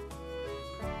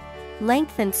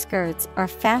 Lengthened skirts are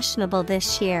fashionable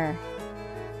this year.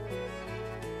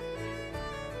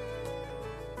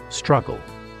 Struggle.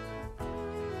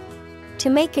 To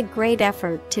make a great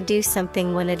effort to do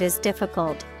something when it is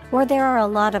difficult, or there are a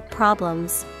lot of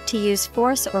problems, to use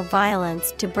force or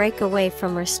violence to break away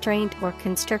from restraint or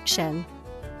constriction.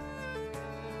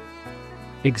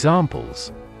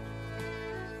 Examples: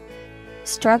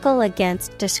 Struggle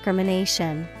against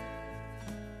discrimination.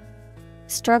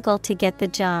 Struggle to get the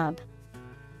job.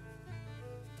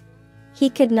 He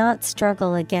could not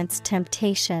struggle against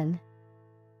temptation.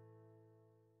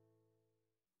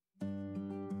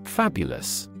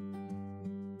 Fabulous.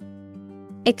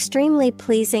 Extremely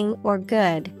pleasing or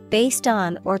good, based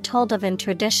on or told of in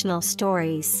traditional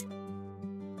stories.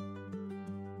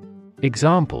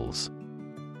 Examples: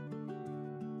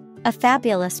 A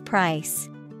fabulous price.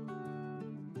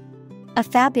 A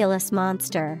fabulous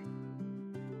monster.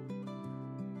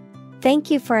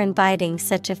 Thank you for inviting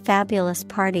such a fabulous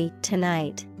party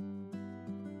tonight.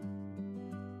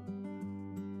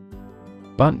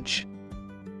 Bunch.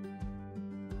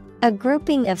 A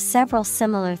grouping of several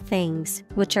similar things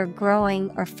which are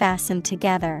growing or fastened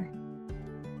together.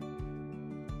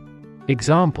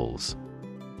 Examples: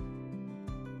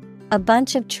 A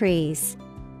bunch of trees.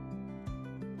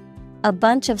 A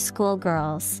bunch of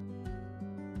schoolgirls.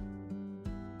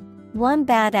 One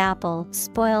bad apple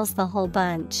spoils the whole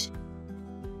bunch.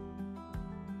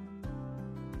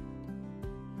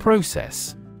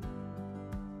 Process.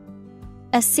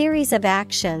 A series of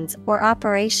actions or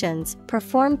operations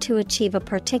performed to achieve a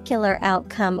particular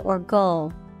outcome or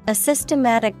goal, a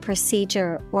systematic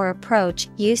procedure or approach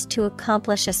used to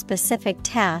accomplish a specific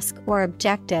task or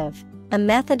objective, a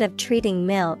method of treating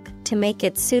milk to make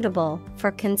it suitable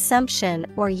for consumption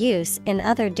or use in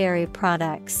other dairy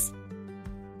products.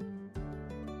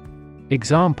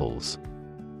 Examples: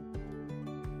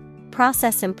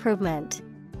 Process improvement.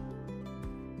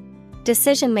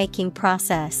 Decision-making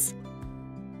process.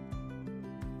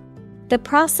 The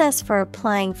process for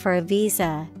applying for a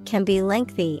visa can be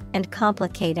lengthy and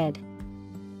complicated.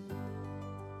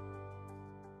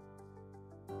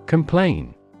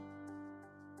 Complain.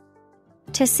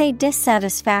 To say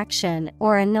dissatisfaction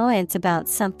or annoyance about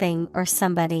something or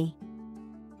somebody.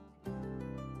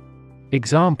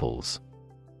 Examples: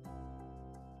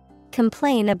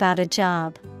 Complain about a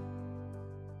job.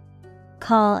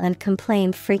 Call and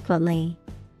complain frequently.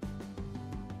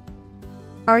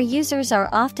 Our users are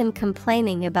often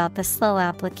complaining about the slow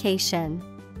application.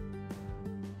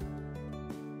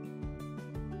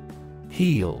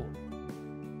 Heel.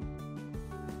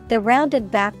 The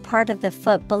rounded back part of the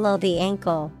foot below the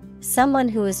ankle, someone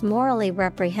who is morally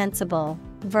reprehensible.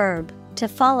 Verb, to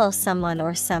follow someone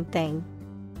or something.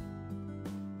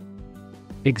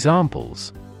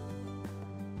 Examples: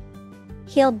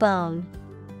 Heel bone.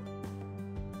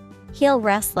 Heel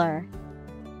wrestler.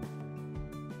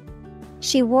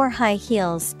 She wore high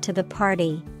heels to the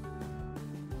party.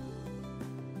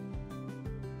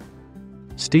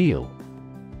 Steel.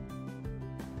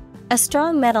 A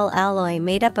strong metal alloy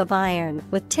made up of iron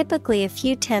with typically a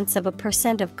few tenths of a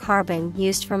 % of carbon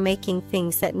used for making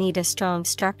things that need a strong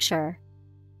structure.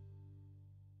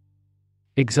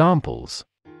 Examples: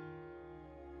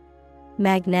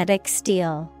 Magnetic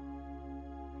steel.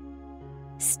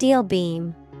 Steel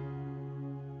beam.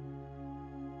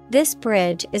 This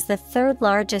bridge is the third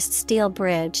largest steel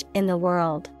bridge in the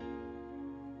world.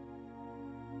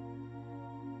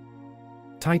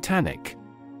 Titanic.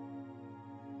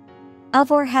 Of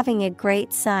or having a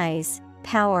great size,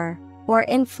 power, or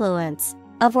influence,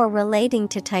 of or relating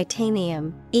to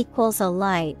titanium, equals a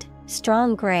light,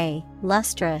 strong gray,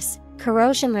 lustrous,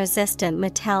 corrosion-resistant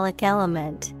metallic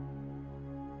element.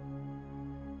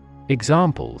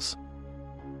 Examples: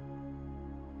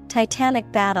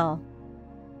 Titanic battle,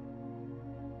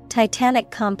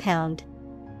 Titanic compound.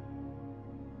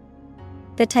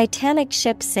 The Titanic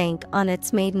ship sank on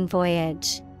its maiden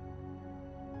voyage.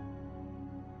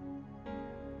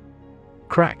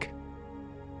 Crack.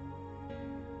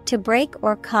 To break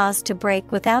or cause to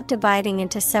break without dividing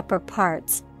into separate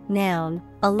parts. Noun,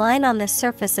 a line on the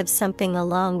surface of something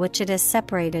along which it is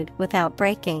separated without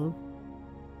breaking.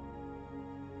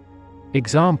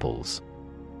 Examples: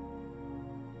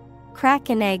 Crack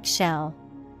an eggshell,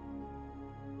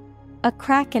 a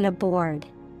crack in a board.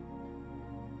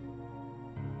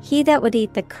 He that would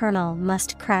eat the kernel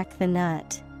must crack the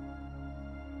nut.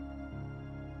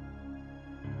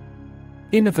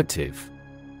 Innovative.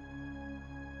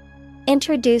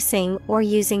 Introducing or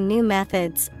using new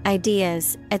methods,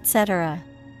 ideas, etc.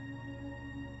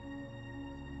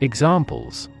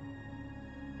 Examples: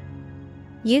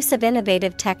 Use of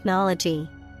innovative technology.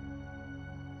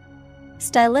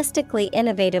 Stylistically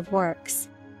innovative works.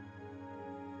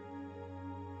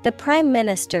 The Prime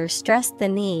Minister stressed the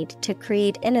need to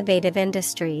create innovative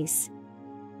industries.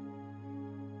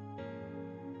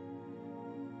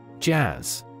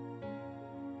 Jazz.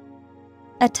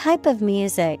 A type of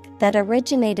music that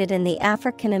originated in the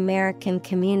African American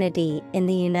community in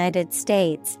the United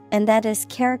States and that is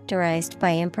characterized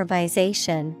by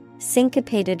improvisation,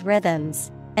 syncopated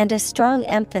rhythms, and a strong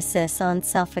emphasis on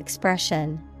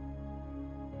self-expression.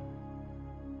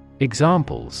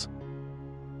 Examples: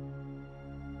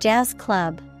 Jazz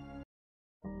club,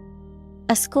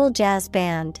 a school jazz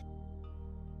band.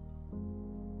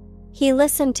 He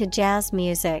listened to jazz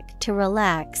music to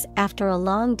relax after a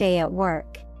long day at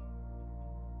work.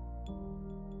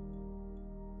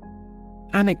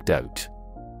 Anecdote.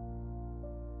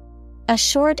 A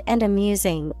short and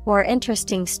amusing or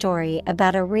interesting story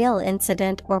about a real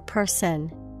incident or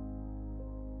person.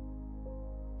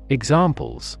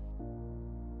 Examples: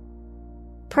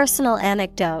 Personal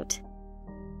anecdote,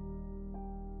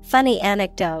 funny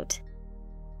anecdote.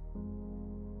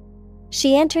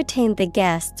 She entertained the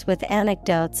guests with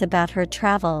anecdotes about her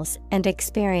travels and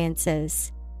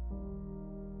experiences.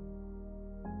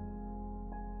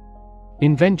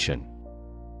 Invention.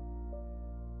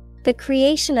 The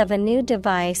creation of a new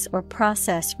device or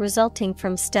process resulting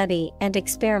from study and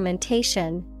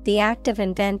experimentation, the act of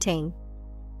inventing.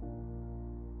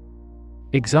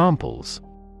 Examples: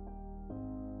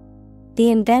 The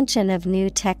invention of new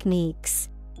techniques.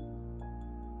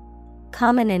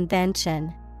 Common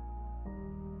invention.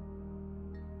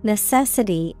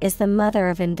 Necessity is the mother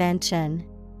of invention.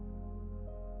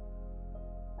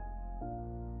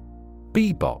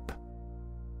 Bebop.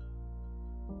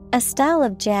 A style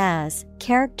of jazz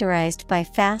characterized by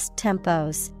fast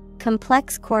tempos,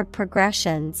 complex chord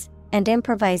progressions, and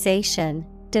improvisation,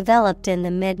 developed in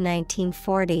the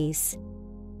mid-1940s.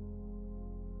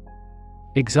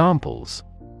 Examples: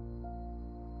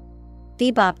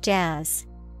 Bebop jazz.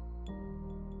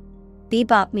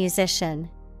 Bebop musician.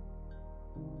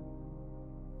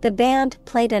 The band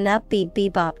played an upbeat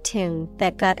bebop tune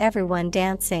that got everyone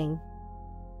dancing.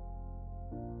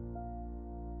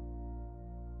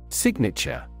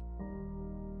 Signature.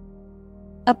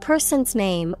 A person's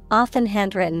name, often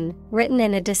handwritten, written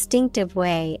in a distinctive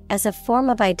way as a form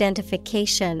of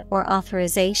identification or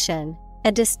authorization,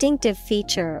 a distinctive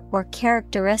feature or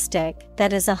characteristic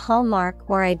that is a hallmark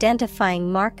or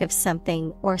identifying mark of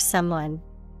something or someone.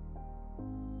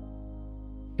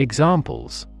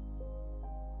 Examples: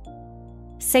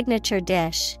 Signature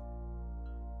dish.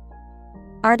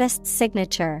 Artist's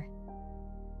signature.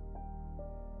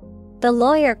 The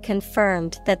lawyer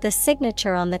confirmed that the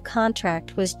signature on the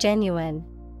contract was genuine.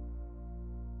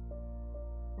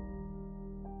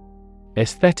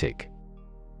 Aesthetic.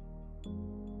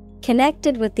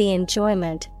 Connected with the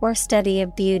enjoyment or study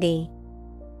of beauty.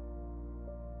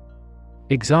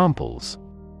 Examples: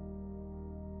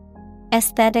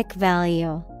 Aesthetic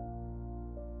value.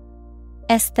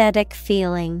 Aesthetic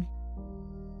feeling.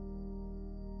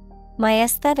 My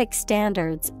aesthetic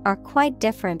standards are quite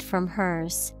different from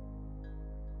hers.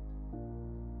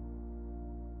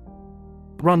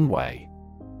 Runway.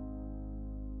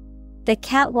 The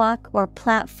catwalk or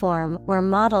platform where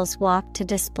models walk to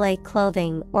display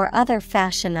clothing or other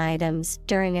fashion items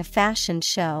during a fashion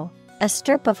show, a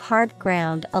strip of hard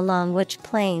ground along which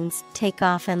planes take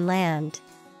off and land.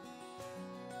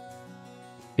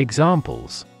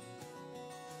 Examples: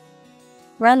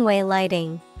 Runway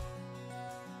lighting.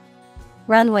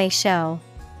 Runway show.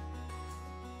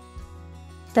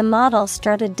 The model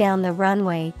strutted down the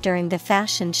runway during the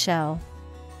fashion show.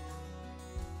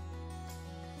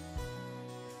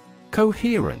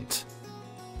 Coherent.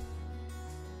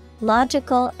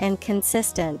 Logical and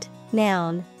consistent.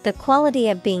 Noun, the quality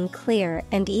of being clear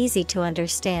and easy to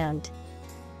understand.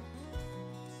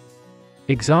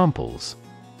 Examples: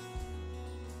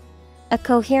 A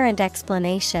coherent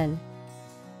explanation.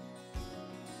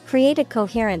 Create a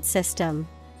coherent system.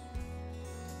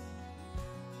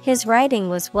 His writing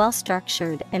was well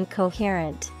structured and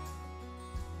coherent.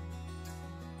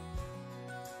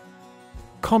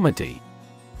 Comedy.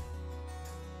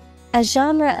 A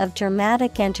genre of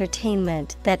dramatic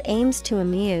entertainment that aims to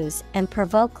amuse and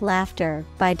provoke laughter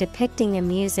by depicting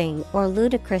amusing or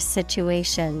ludicrous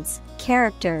situations,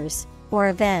 characters, or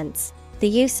events. The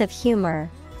use of humor,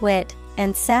 wit,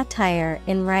 and satire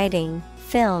in writing,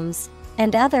 films,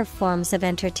 and other forms of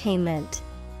entertainment.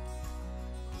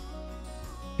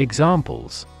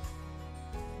 Examples: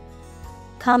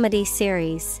 Comedy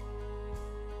series.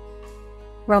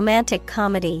 Romantic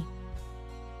comedy.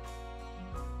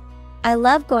 I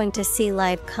love going to see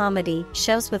live comedy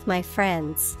shows with my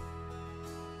friends.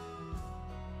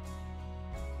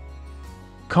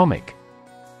 Comic.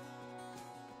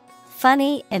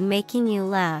 Funny and making you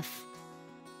laugh.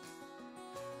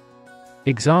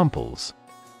 Examples: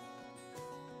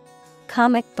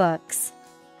 Comic books.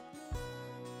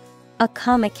 A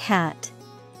comic hat.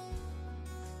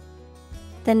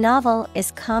 The novel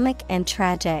is comic and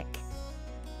tragic.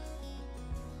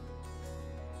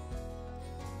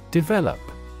 Develop.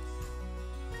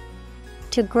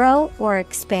 To grow or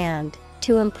expand,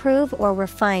 to improve or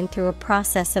refine through a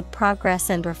process of progress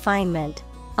and refinement,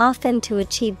 often to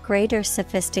achieve greater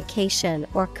sophistication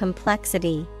or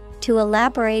complexity, to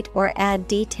elaborate or add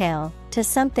detail to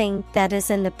something that is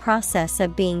in the process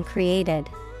of being created.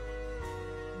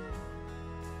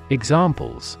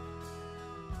 Examples: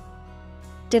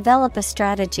 Develop a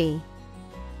strategy.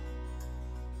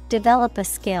 Develop a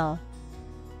skill.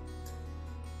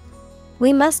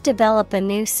 We must develop a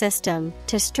new system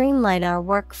to streamline our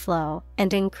workflow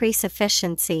and increase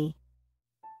efficiency.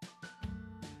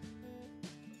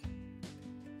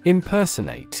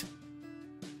 Impersonate.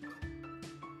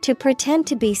 To pretend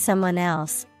to be someone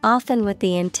else, often with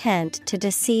the intent to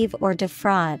deceive or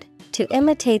defraud, to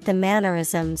imitate the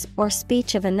mannerisms or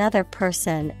speech of another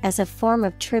person as a form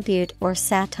of tribute or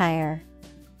satire.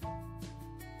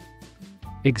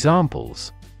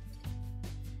 Examples: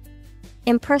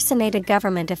 Impersonate a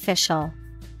government official.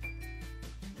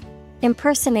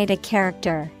 Impersonate a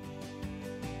character.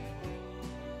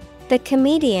 The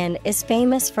comedian is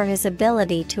famous for his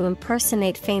ability to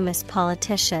impersonate famous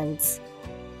politicians.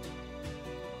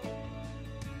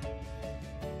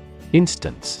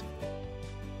 Instance.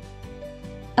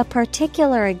 A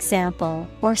particular example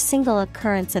or single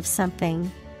occurrence of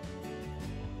something.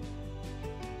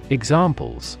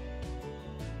 Examples: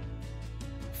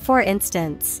 For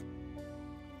instance.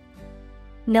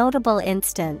 Notable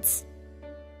instance.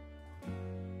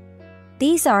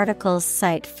 These articles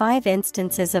cite 5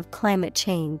 instances of climate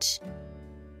change.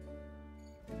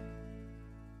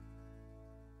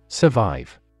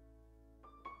 Survive.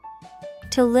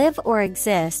 To live or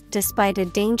exist despite a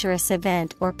dangerous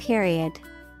event or period.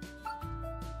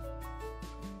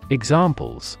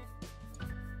 Examples: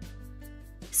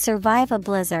 Survive a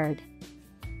blizzard.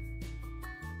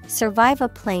 Survive a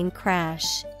plane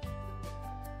crash.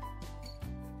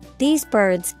 These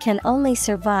birds can only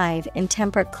survive in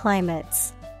temperate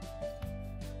climates.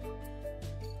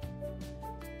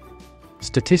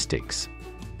 Statistics.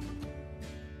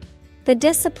 The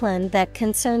discipline that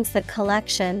concerns the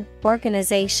collection,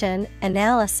 organization,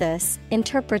 analysis,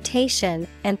 interpretation,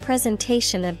 and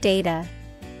presentation of data.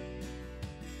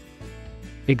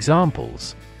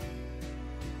 Examples: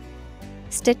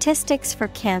 Statistics for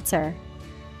cancer.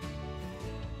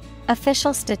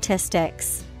 Official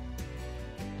statistics.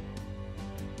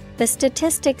 The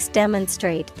statistics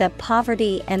demonstrate that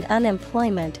poverty and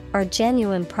unemployment are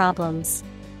genuine problems.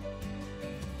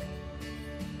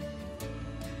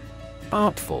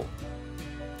 Artful.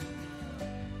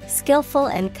 Skillful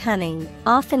and cunning,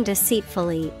 often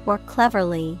deceitfully or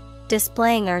cleverly,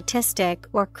 displaying artistic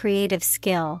or creative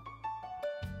skill.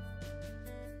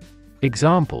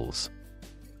 Examples: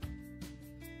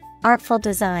 Artful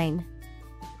design.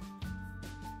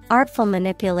 Artful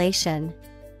manipulation.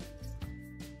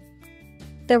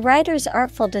 The writer's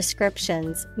artful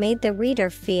descriptions made the reader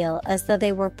feel as though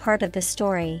they were part of the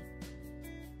story.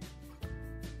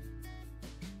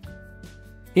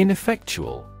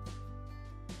 Ineffectual.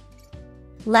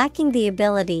 lacking the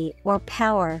ability or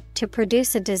power to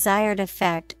produce a desired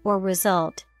effect or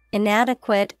result,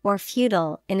 inadequate or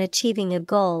futile in achieving a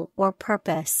goal or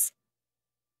purpose.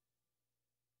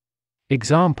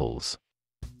 Examples: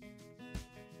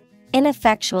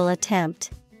 Ineffectual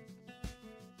attempt.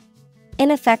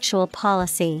 Ineffectual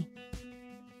policy.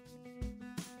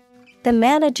 The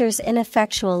manager's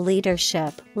ineffectual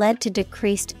leadership led to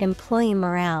decreased employee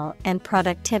morale and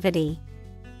productivity.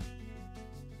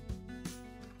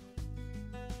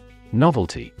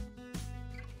 Novelty.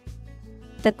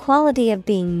 The quality of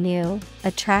being new,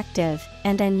 attractive,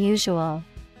 and unusual.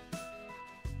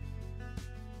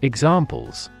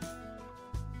 Examples: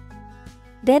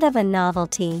 Bit of a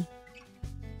novelty.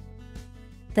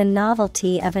 The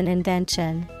novelty of an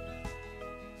invention.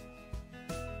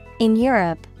 In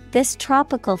Europe, this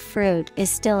tropical fruit is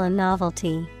still a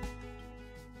novelty.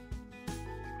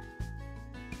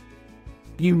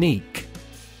 Unique.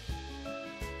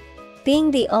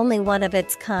 Being the only one of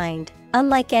its kind,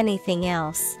 unlike anything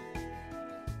else.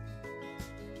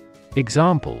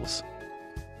 Examples: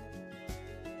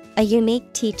 A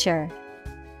unique teacher.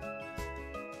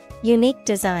 Unique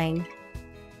design.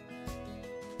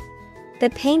 The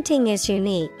painting is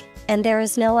unique, and there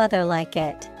is no other like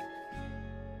it.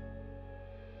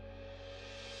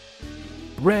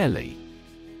 Rarely.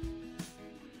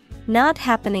 Not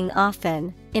happening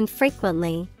often,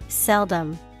 infrequently,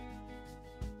 seldom.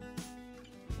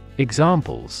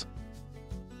 Examples: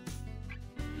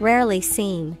 Rarely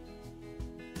seen.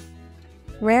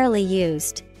 Rarely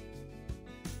used.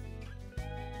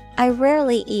 I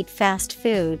rarely eat fast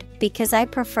food because I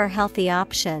prefer healthy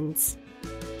options.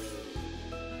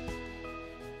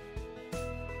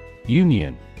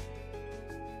 Union.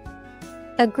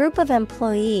 A group of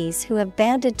employees who have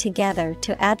banded together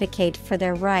to advocate for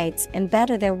their rights and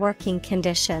better their working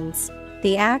conditions.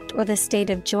 The act or the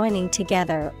state of joining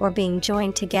together or being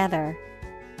joined together.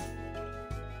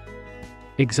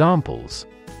 Examples: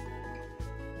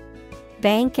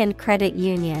 Bank and credit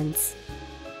unions.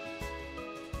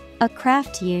 A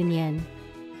craft union.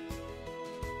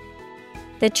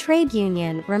 The trade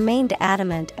union remained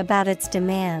adamant about its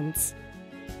demands.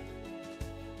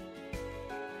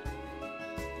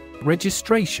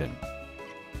 Registration.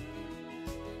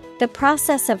 The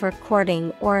process of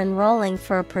recording or enrolling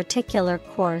for a particular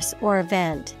course or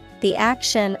event. The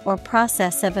action or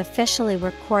process of officially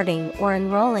recording or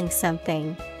enrolling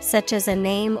something, such as a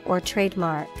name or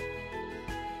trademark.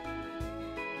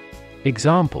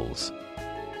 Examples: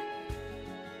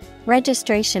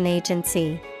 Registration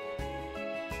agency.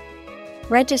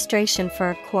 Registration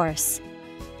for a course.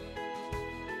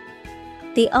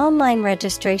 The online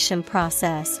registration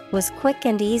process was quick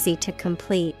and easy to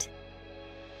complete.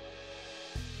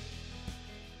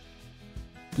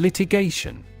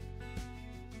 Litigation.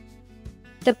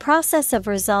 The process of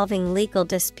resolving legal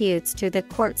disputes through the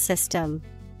court system.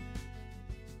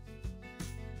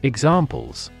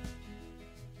 Examples: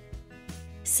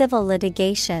 Civil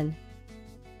litigation.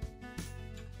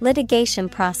 Litigation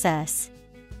process.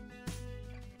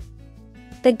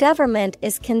 The government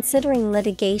is considering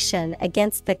litigation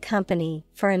against the company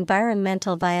for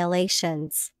environmental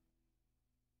violations.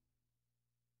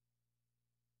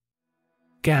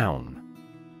 Gown.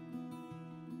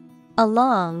 A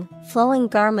long, flowing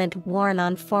garment worn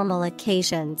on formal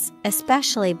occasions,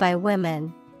 especially by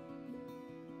women.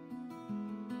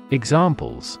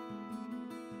 Examples: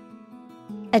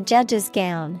 A judge's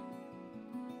gown.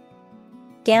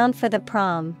 Gown for the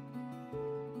prom.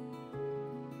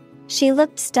 She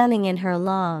looked stunning in her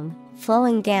long,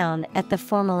 flowing gown at the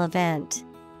formal event.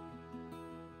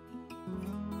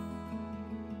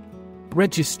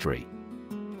 Registry.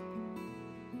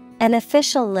 An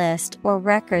official list or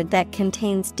record that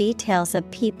contains details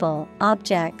of people,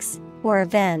 objects, or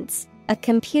events, a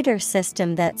computer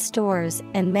system that stores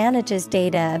and manages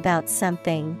data about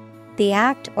something. The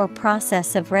act or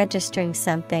process of registering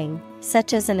something,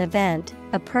 such as an event,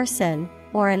 a person,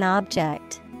 or an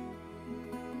object.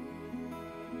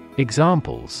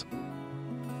 Examples: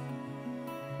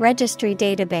 Registry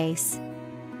database.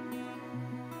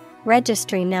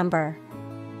 Registry number.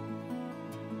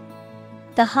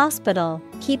 The hospital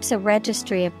keeps a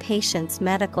registry of patients'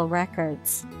 medical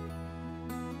records.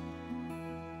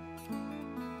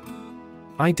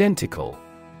 Identical.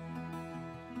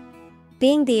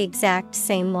 Being the exact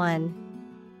same one.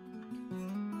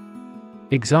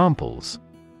 Examples: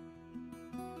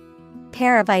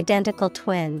 Pair of identical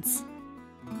twins.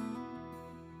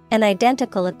 An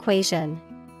identical equation.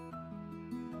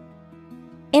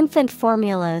 Infant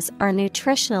formulas are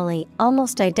nutritionally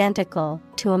almost identical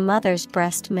to a mother's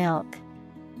breast milk.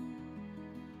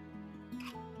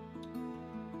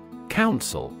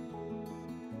 Council.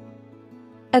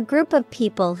 A group of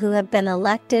people who have been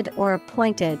elected or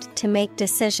appointed to make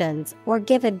decisions or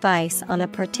give advice on a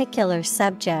particular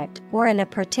subject or in a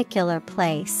particular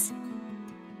place.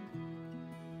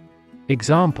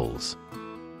 Examples: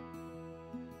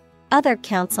 Other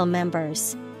council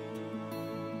members.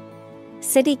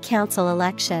 City council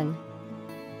election.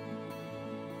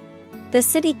 The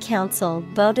city council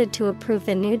voted to approve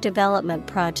the new development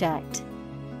project.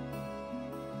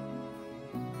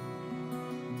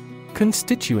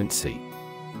 Constituency.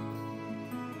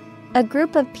 A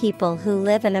group of people who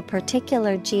live in a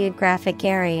particular geographic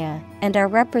area and are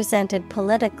represented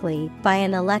politically by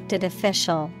an elected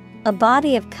official, a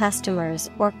body of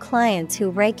customers or clients who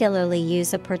regularly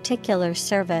use a particular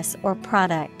service or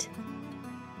product.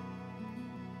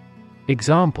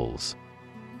 Examples: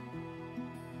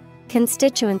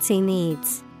 Constituency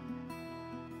needs.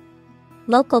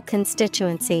 Local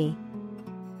constituency.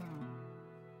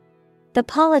 The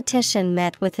politician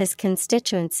met with his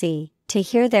constituency to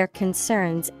hear their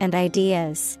concerns and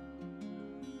ideas.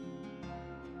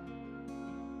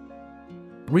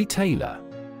 Retailer.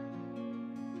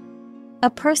 A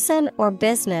person or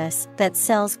business that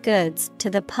sells goods to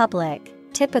the public,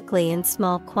 typically in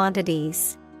small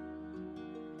quantities.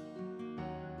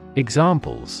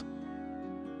 Examples: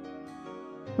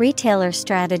 Retailer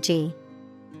strategy.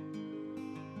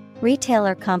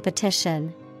 Retailer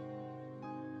competition.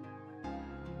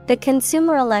 The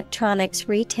consumer electronics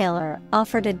retailer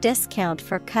offered a discount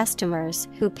for customers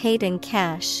who paid in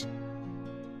cash.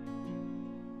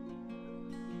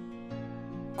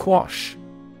 Quash.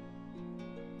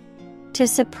 To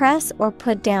suppress or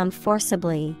put down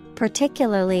forcibly,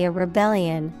 particularly a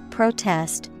rebellion,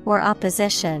 protest, or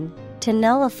opposition. To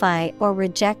nullify or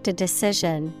reject a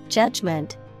decision,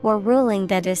 judgment, or ruling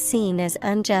that is seen as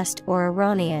unjust or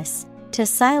erroneous. To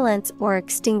silence or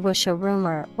extinguish a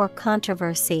rumor or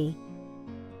controversy.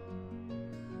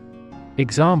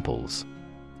 Examples: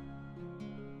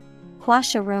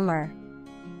 Quash a rumor.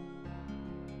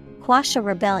 Quash a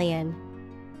rebellion.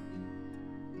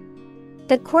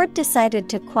 The court decided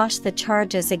to quash the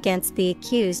charges against the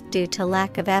accused due to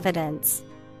lack of evidence.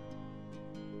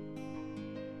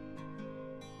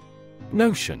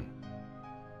 Notion.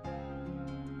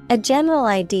 A general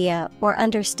idea or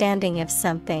understanding of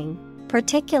something,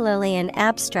 particularly an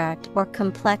abstract or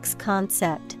complex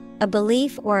concept, a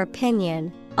belief or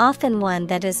opinion, often one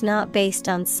that is not based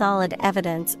on solid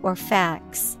evidence or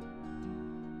facts.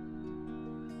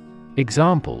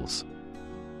 Examples: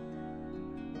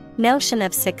 Notion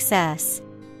of success.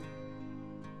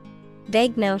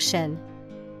 Vague notion.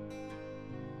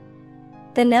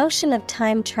 The notion of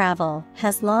time travel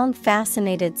has long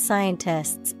fascinated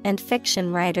scientists and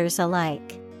fiction writers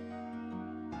alike.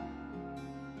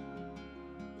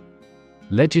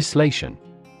 Legislation.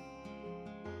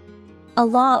 A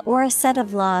law or a set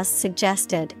of laws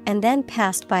suggested and then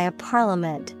passed by a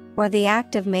parliament, or the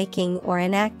act of making or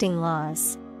enacting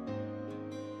laws.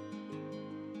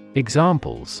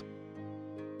 Examples: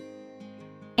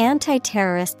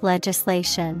 Anti-terrorist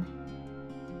legislation.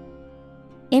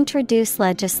 Introduce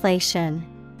legislation.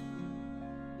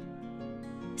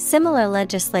 Similar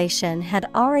legislation had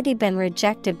already been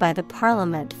rejected by the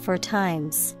parliament 4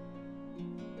 times.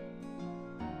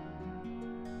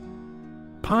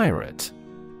 Pirate.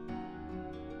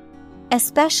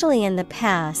 Especially in the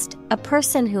past, a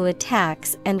person who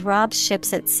attacks and robs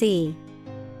ships at sea.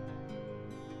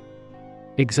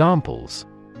 Examples: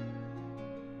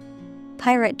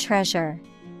 Pirate treasure.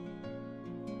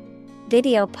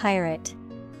 Video pirate.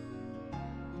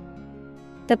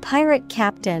 The pirate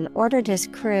captain ordered his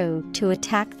crew to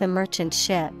attack the merchant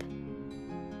ship.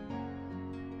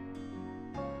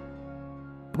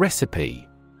 Recipe.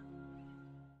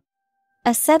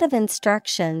 A set of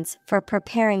instructions for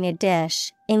preparing a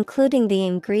dish, including the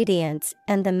ingredients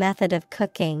and the method of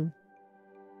cooking.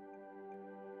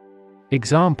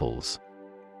 Examples: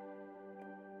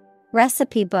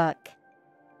 Recipe book.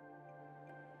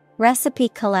 Recipe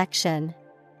collection.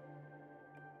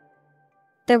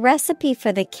 The recipe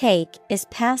for the cake is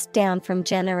passed down from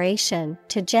generation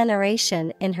to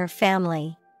generation in her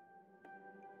family.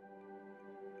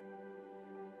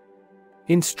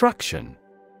 Instruction.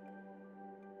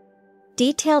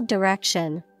 Detailed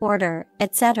direction, order,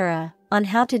 etc., on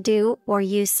how to do or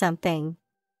use something.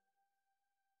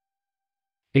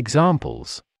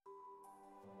 Examples: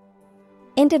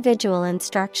 Individual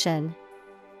instruction.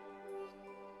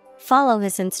 Follow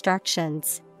his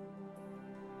instructions.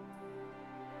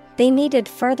 They needed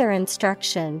further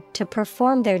instruction to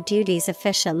perform their duties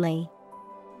efficiently.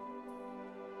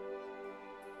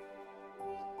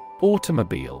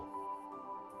 Automobile.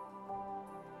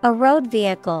 A road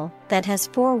vehicle that has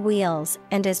four wheels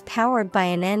and is powered by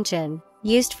an engine,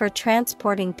 used for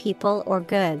transporting people or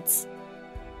goods.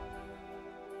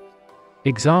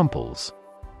 Examples: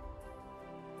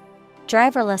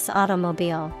 driverless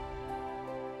automobile,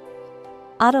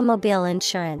 automobile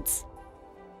insurance.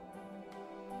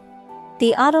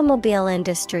 The automobile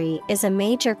industry is a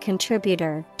major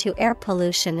contributor to air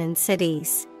pollution in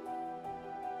cities.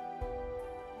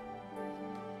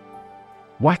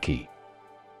 Wacky.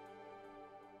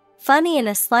 Funny in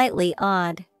a slightly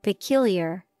odd,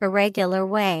 peculiar, irregular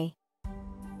way.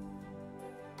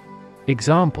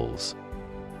 Examples: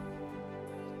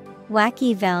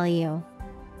 wacky value,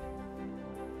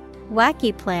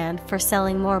 wacky plan for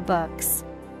selling more books.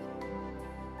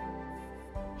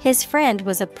 His friend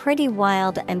was a pretty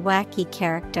wild and wacky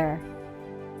character.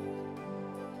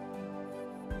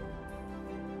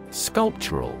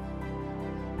 Sculptural.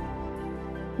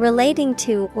 Relating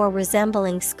to or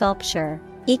resembling sculpture,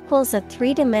 equals a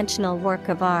three-dimensional work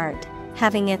of art,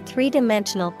 having a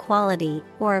three-dimensional quality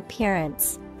or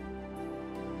appearance.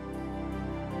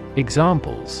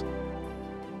 Examples: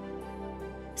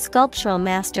 sculptural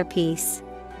masterpiece,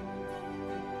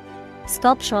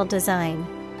 sculptural design.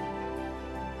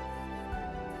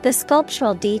 The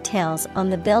sculptural details on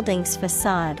the building's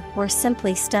facade were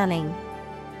simply stunning.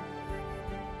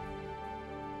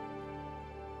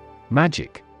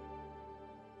 Magic.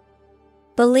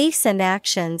 Beliefs and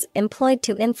actions employed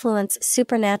to influence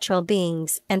supernatural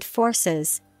beings and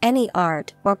forces, any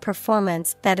art or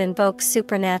performance that invokes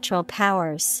supernatural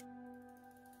powers.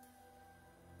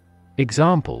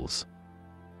 Examples: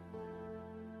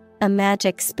 a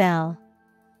magic spell,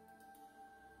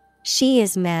 she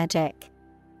is magic.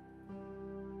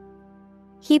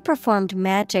 He performed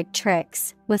magic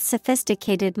tricks with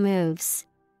sophisticated moves.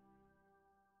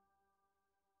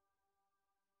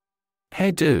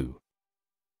 Hairdo.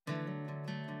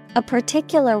 A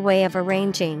particular way of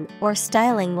arranging or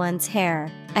styling one's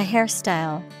hair, a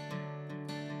hairstyle.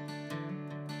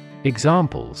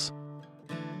 Examples: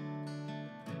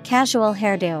 casual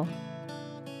hairdo,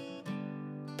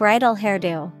 bridal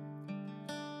hairdo.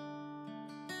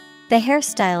 The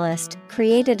hairstylist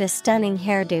created a stunning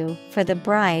hairdo for the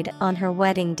bride on her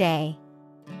wedding day.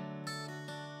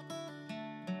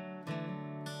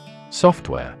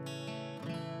 Software.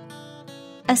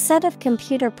 A set of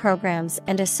computer programs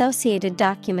and associated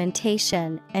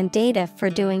documentation and data for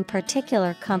doing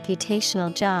particular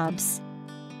computational jobs.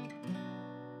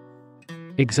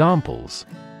 Examples: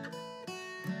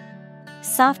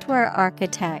 software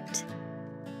architect,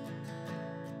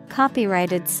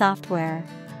 copyrighted software.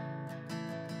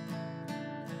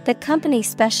 The company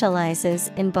specializes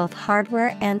in both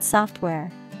hardware and software.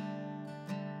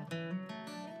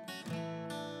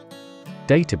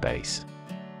 Database.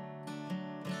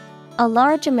 A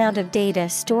large amount of data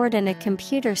stored in a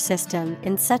computer system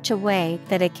in such a way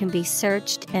that it can be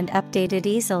searched and updated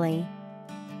easily.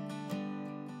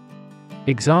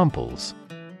 Examples: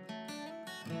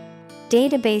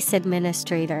 database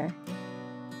administrator,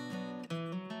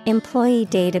 employee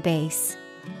database.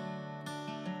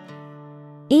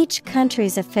 Each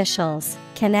country's officials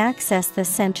can access the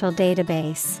central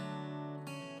database.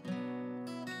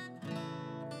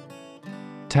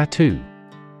 Tattoo.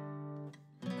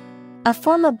 A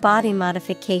form of body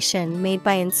modification made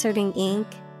by inserting ink,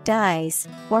 dyes,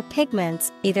 or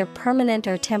pigments, either permanent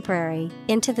or temporary,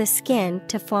 into the skin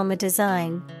to form a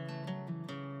design.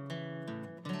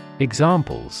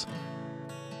 Examples: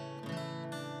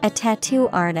 a tattoo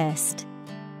artist,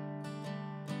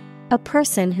 a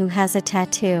person who has a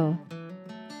tattoo.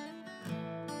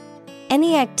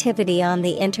 Any activity on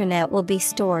the internet will be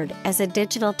stored as a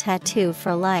digital tattoo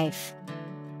for life.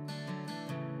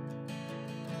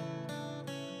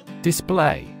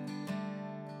 Display.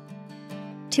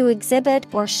 To exhibit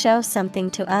or show something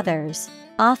to others,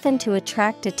 often to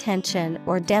attract attention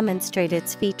or demonstrate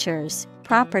its features,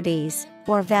 properties,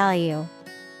 or value.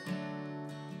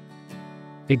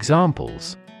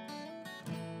 Examples: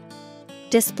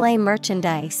 display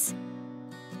merchandise,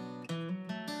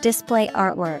 display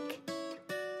artwork.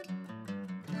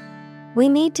 We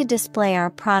need to display our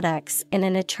products in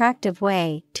an attractive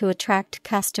way to attract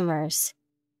customers.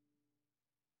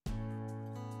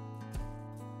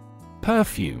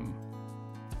 Perfume.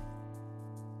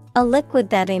 A liquid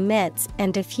that emits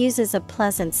and diffuses a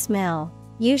pleasant smell,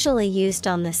 usually used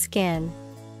on the skin.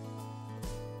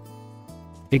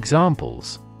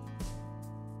 Examples: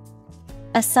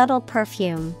 a subtle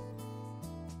perfume,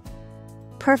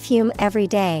 perfume every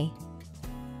day.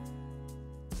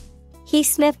 He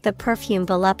sniffed the perfume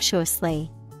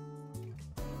voluptuously.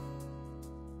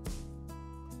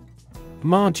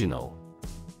 Marginal.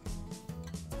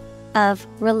 Of,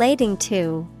 relating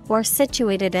to, or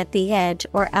situated at the edge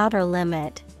or outer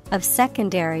limit, of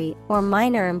secondary or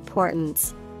minor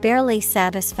importance, barely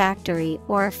satisfactory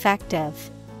or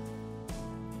effective.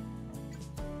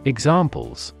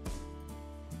 Examples: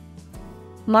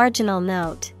 Marginal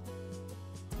note.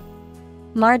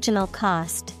 Marginal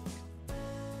cost.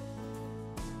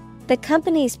 The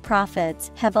company's profits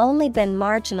have only been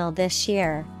marginal this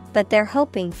year, but they're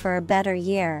hoping for a better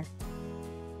year.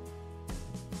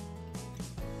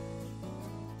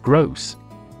 Gross.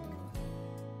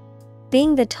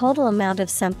 Being the total amount of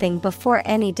something before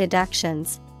any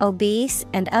deductions, obese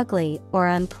and ugly or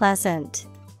unpleasant.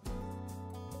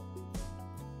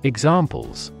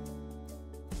 Examples: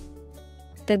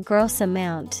 The gross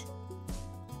amount.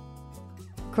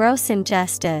 Gross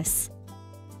injustice.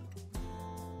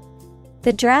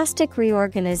 The drastic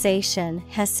reorganization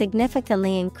has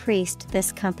significantly increased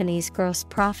this company's gross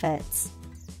profits.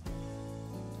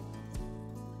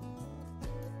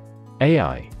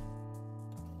 AI.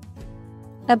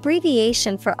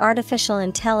 Abbreviation for artificial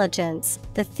intelligence,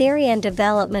 the theory and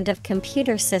development of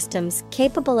computer systems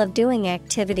capable of doing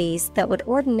activities that would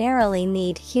ordinarily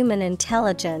need human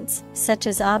intelligence, such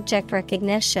as object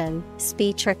recognition,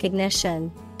 speech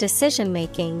recognition,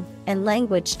 decision-making, and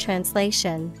language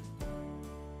translation.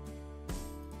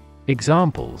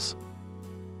 Examples: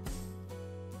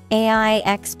 AI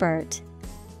expert.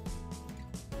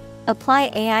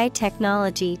 Apply AI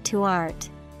technology to art.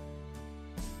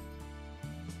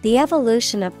 The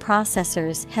evolution of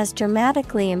processors has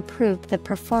dramatically improved the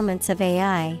performance of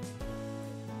AI.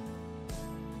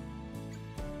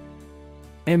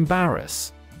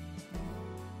 Embarrass.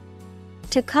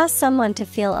 To cause someone to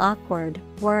feel awkward,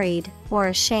 worried, or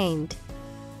ashamed.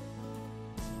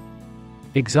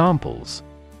 Examples: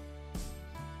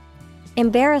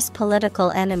 Embarrass political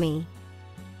enemy.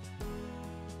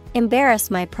 Embarrass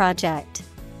my project.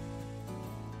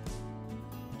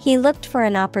 He looked for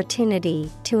an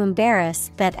opportunity to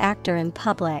embarrass that actor in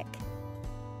public.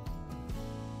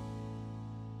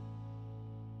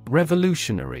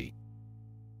 Revolutionary.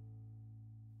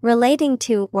 Relating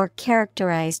to or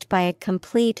characterized by a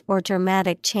complete or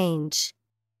dramatic change.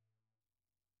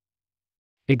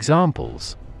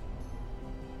 Examples: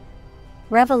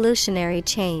 Revolutionary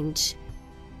change.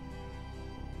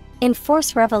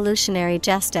 Enforce revolutionary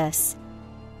justice.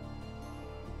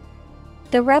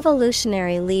 The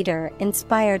revolutionary leader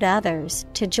inspired others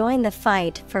to join the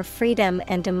fight for freedom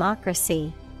and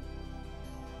democracy.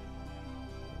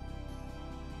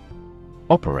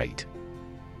 Operate.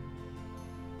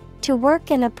 To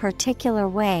work in a particular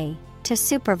way, to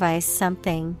supervise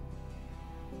something.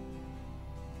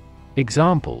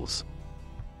 Examples: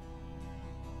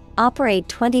 Operate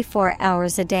 24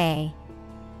 hours a day.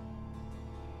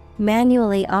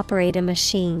 Manually operate a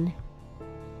machine.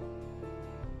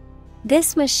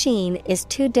 This machine is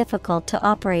too difficult to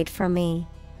operate for me.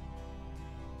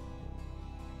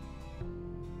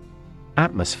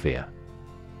 Atmosphere.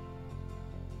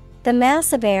 The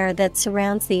mass of air that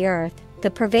surrounds the earth, the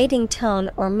pervading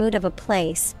tone or mood of a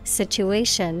place,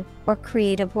 situation, or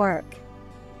creative work.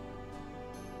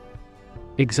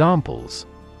 Examples: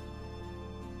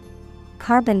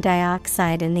 Carbon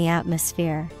dioxide in the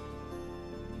atmosphere.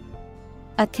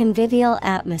 A convivial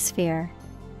atmosphere.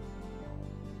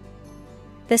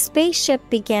 The spaceship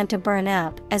began to burn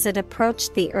up as it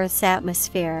approached the Earth's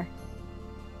atmosphere.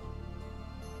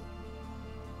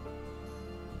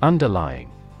 Underlying.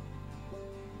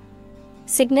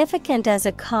 Significant as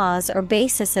a cause or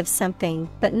basis of something,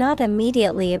 but not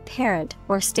immediately apparent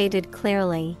or stated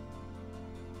clearly.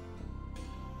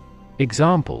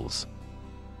 Examples: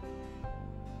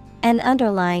 An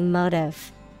underlying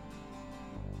motive.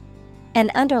 An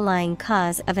underlying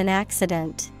cause of an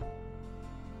accident.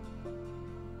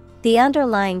 The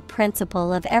underlying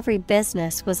principle of every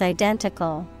business was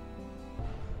identical.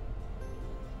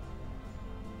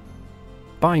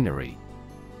 Binary.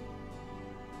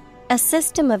 A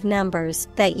system of numbers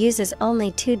that uses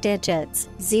only two digits,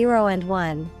 0 and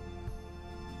 1.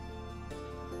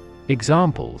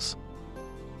 Examples: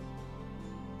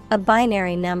 A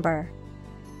binary number.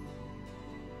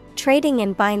 Trading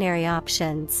in binary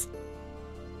options.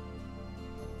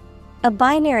 A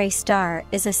binary star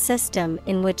is a system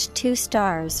in which two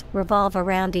stars revolve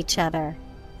around each other.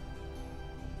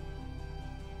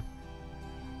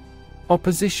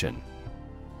 Opposition.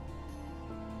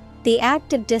 The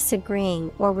act of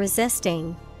disagreeing or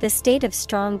resisting, the state of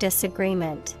strong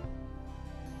disagreement.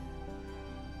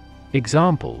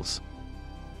 Examples: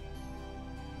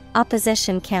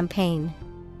 Opposition campaign.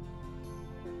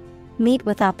 Meet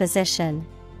with opposition.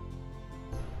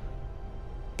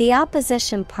 The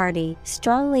opposition party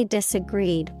strongly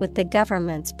disagreed with the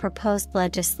government's proposed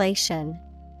legislation.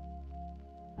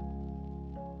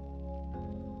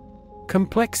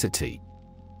 Complexity.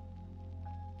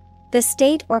 The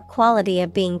state or quality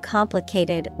of being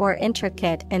complicated or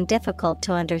intricate and difficult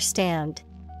to understand.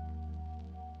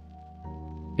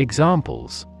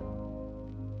 Examples: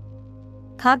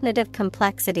 Cognitive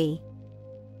complexity.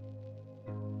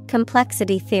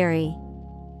 Complexity theory.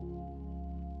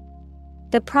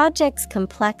 The project's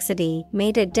complexity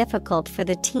made it difficult for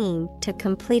the team to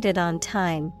complete it on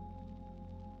time.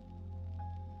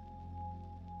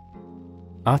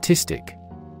 Artistic.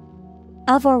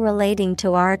 Of or relating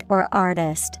to art or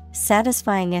artist,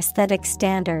 satisfying aesthetic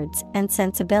standards and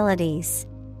sensibilities.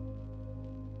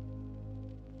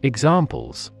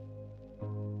 Examples: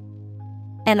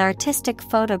 An artistic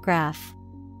photograph.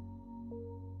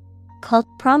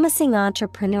 Promising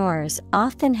entrepreneurs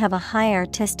often have a high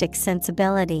artistic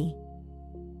sensibility.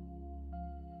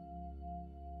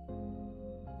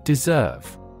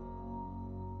 Deserve.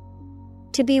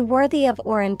 To be worthy of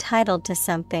or entitled to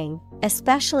something,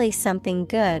 especially something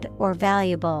good or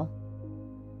valuable.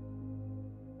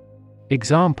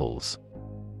 Examples: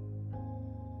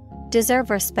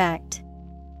 Deserve respect.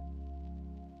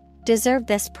 Deserve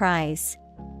this prize.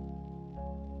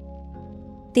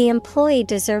 The employee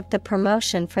deserved the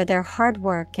promotion for their hard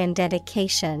work and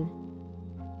dedication.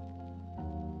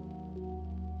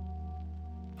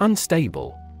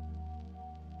 Unstable.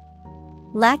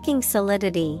 Lacking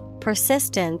solidity,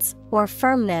 persistence, or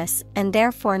firmness and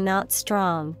therefore not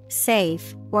strong,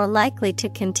 safe, or likely to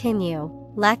continue,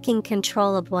 lacking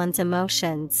control of one's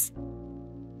emotions.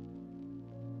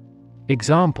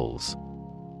 Examples: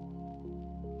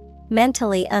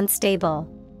 Mentally unstable.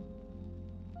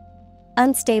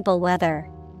 Unstable weather.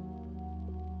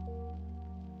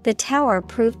 The tower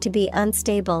proved to be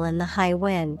unstable in the high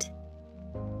wind.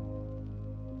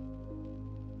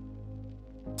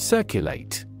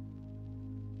 Circulate.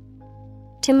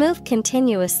 To move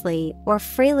continuously or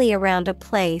freely around a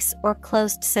place or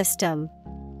closed system.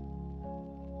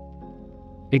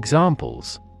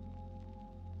 Examples: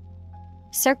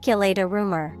 Circulate a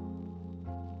rumor.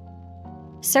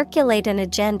 Circulate an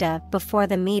agenda before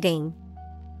the meeting.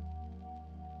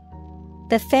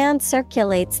 The fan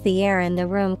circulates the air in the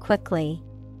room quickly.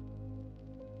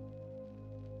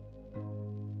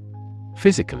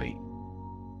 Physically.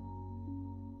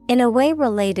 In a way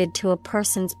related to a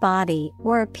person's body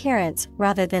or appearance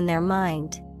rather than their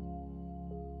mind.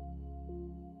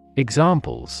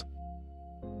 Examples: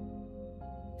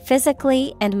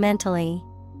 Physically and mentally.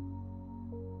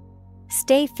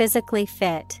 Stay physically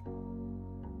fit.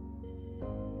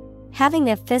 Having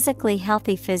a physically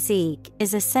healthy physique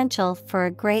is essential for a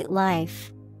great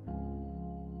life.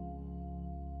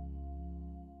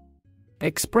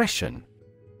 Expression.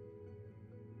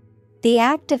 The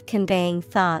act of conveying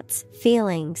thoughts,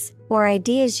 feelings, or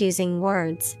ideas using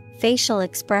words, facial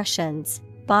expressions,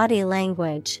 body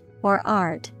language, or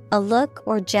art, a look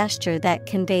or gesture that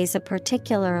conveys a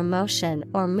particular emotion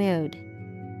or mood.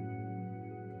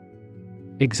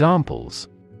 Examples: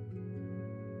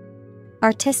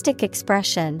 Artistic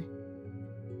expression.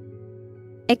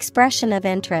 Expression of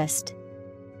interest.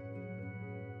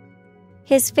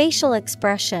 His facial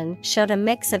expression showed a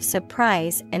mix of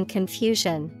surprise and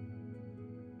confusion.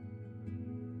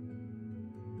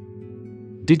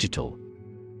 Digital.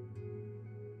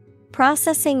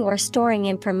 Processing or storing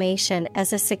information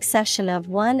as a succession of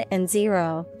 1 and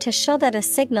 0 to show that a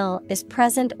signal is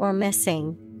present or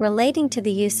missing, relating to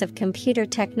the use of computer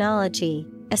technology,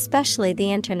 especially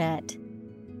the Internet.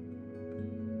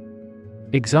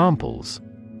 Examples: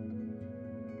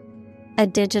 A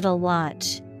digital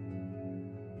watch.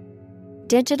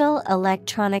 Digital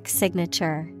electronic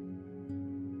signature.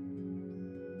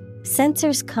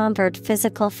 Sensors convert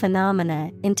physical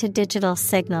phenomena into digital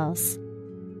signals.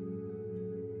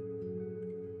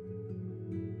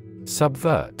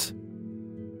 Subvert.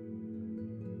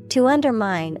 To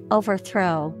undermine,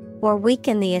 overthrow, or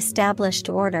weaken the established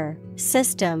order,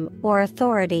 system, or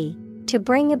authority. To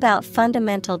bring about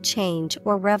fundamental change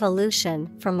or revolution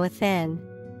from within.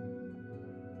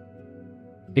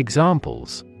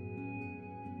 Examples: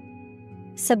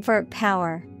 Subvert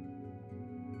power.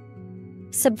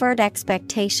 Subvert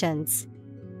expectations.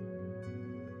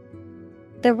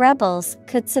 The rebels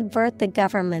could subvert the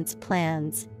government's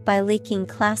plans by leaking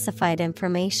classified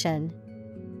information.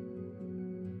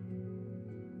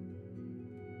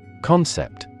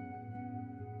 Concept.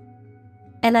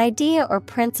 An idea or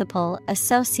principle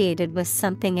associated with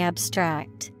something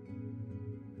abstract.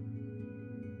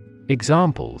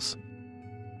 Examples: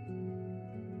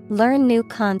 Learn new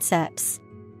concepts.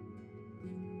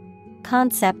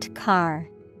 concept car.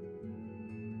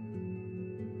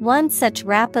 One such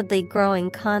rapidly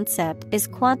growing concept is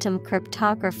quantum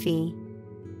cryptography.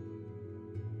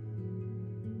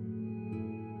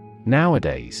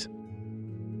 Nowadays.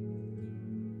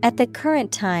 At the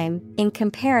current time, in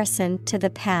comparison to the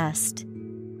past.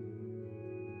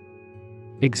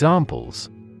 Examples: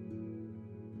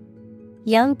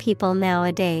 Young people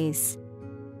nowadays.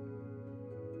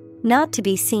 Not to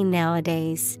be seen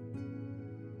nowadays.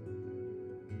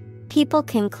 People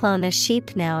can clone a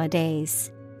sheep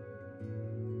nowadays.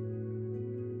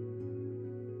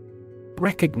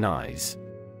 Recognize.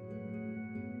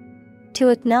 To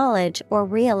acknowledge or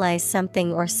realize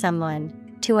something or someone,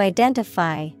 to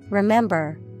identify,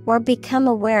 remember, or become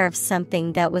aware of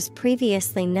something that was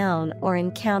previously known or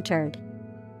encountered.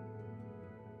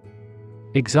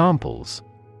 Examples: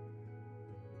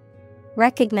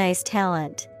 Recognize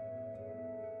talent.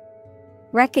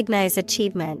 Recognize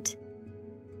achievement.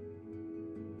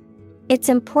 It's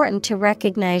important to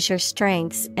recognize your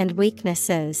strengths and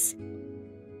weaknesses.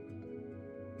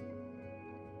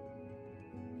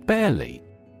 Barely.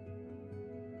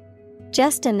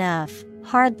 Just enough,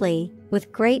 hardly,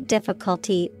 with great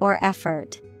difficulty or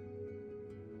effort.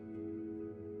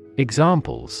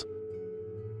 Examples: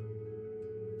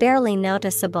 Barely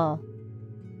noticeable.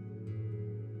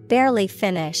 Barely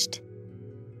finished.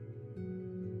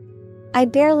 I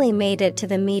barely made it to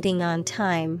the meeting on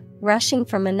time, rushing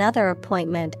from another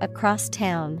appointment across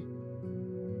town.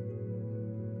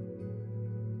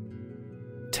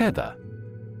 Tether.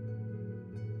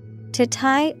 To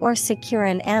tie or secure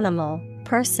an animal,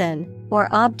 person, or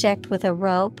object with a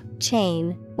rope,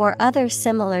 chain, or other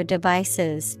similar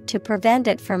devices to prevent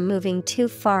it from moving too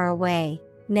far away.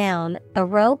 Noun, a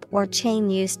rope or chain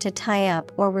used to tie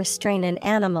up or restrain an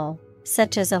animal,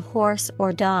 such as a horse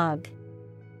or dog.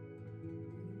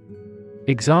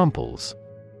 Examples: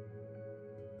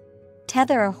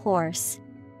 Tether a horse.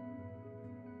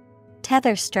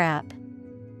 Tether strap.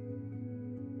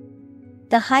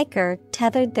 The hiker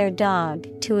tethered their dog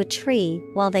to a tree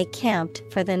while they camped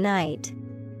for the night.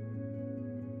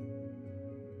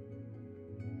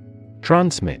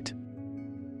 Transmit.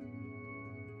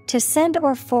 To send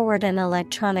or forward an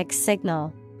electronic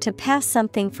signal, to pass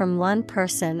something from one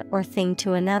person or thing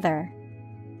to another.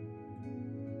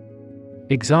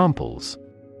 Examples: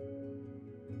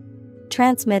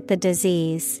 Transmit the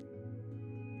disease.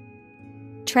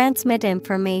 Transmit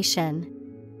information.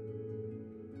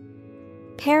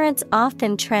 Parents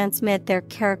often transmit their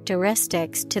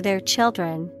characteristics to their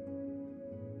children.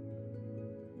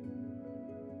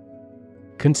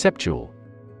 Conceptual.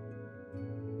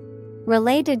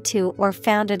 Related to or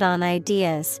founded on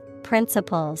ideas,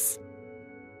 principles.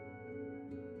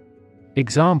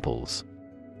 Examples: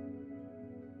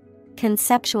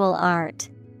 Conceptual art.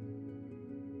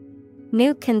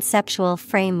 New conceptual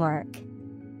framework.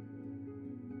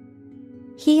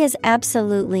 He has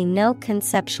absolutely no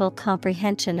conceptual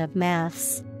comprehension of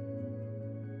maths.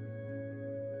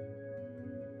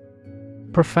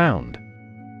 Profound.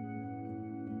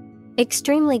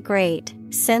 Extremely great,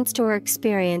 sensed or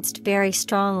experienced very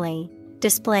strongly,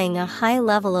 displaying a high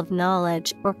level of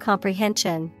knowledge or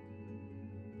comprehension.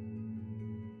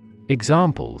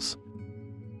 Examples: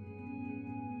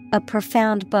 A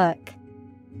profound book.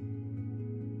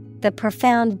 The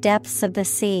profound depths of the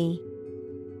sea.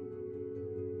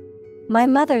 My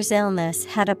mother's illness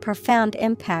had a profound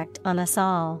impact on us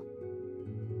all.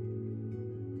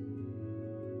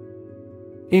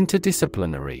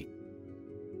 Interdisciplinary.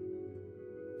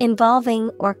 Involving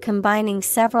or combining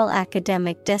several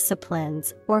academic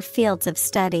disciplines or fields of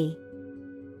study.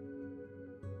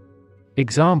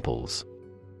 Examples: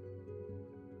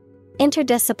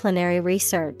 Interdisciplinary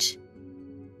research.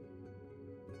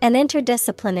 An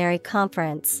interdisciplinary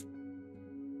conference.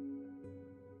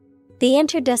 The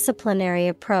interdisciplinary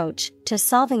approach to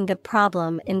solving the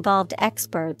problem involved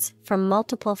experts from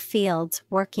multiple fields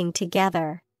working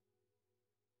together.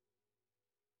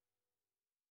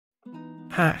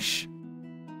 Hash.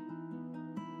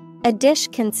 A dish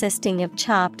consisting of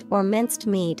chopped or minced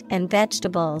meat and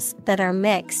vegetables that are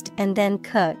mixed and then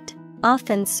cooked,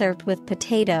 often served with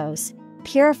potatoes,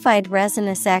 purified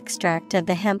resinous extract of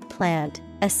the hemp plant,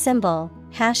 a symbol,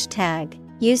 hashtag,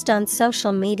 used on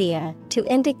social media to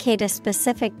indicate a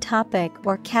specific topic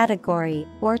or category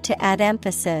or to add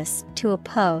emphasis to a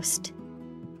post.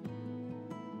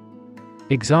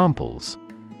 Examples: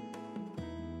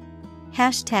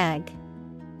 Hashtag.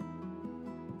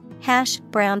 Hash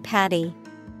brown patty.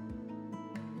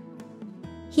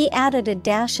 He added a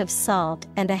dash of salt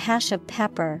and a hash of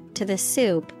pepper to the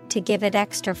soup to give it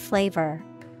extra flavor.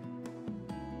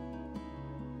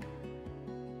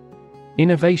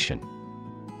 Innovation.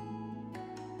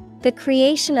 The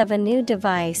creation of a new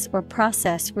device or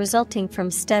process resulting from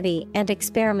study and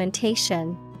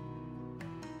experimentation.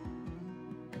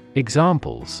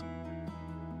 Examples: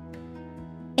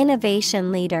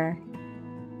 Innovation leader.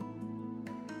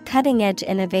 Cutting-edge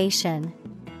innovation.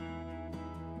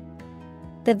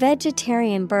 The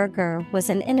vegetarian burger was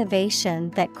an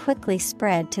innovation that quickly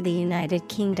spread to the United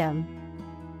Kingdom.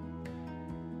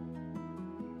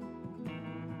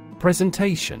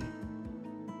 Presentation.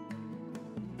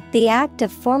 The act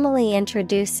of formally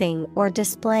introducing or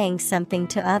displaying something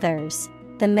to others,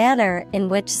 the manner in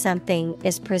which something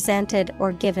is presented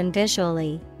or given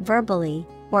visually, verbally,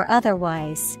 or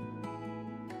otherwise.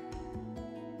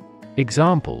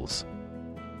 Examples: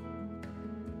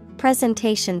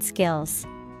 Presentation skills.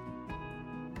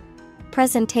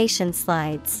 Presentation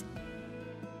slides.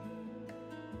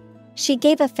 She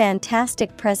gave a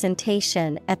fantastic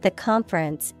presentation at the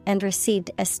conference and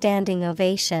received a standing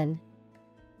ovation.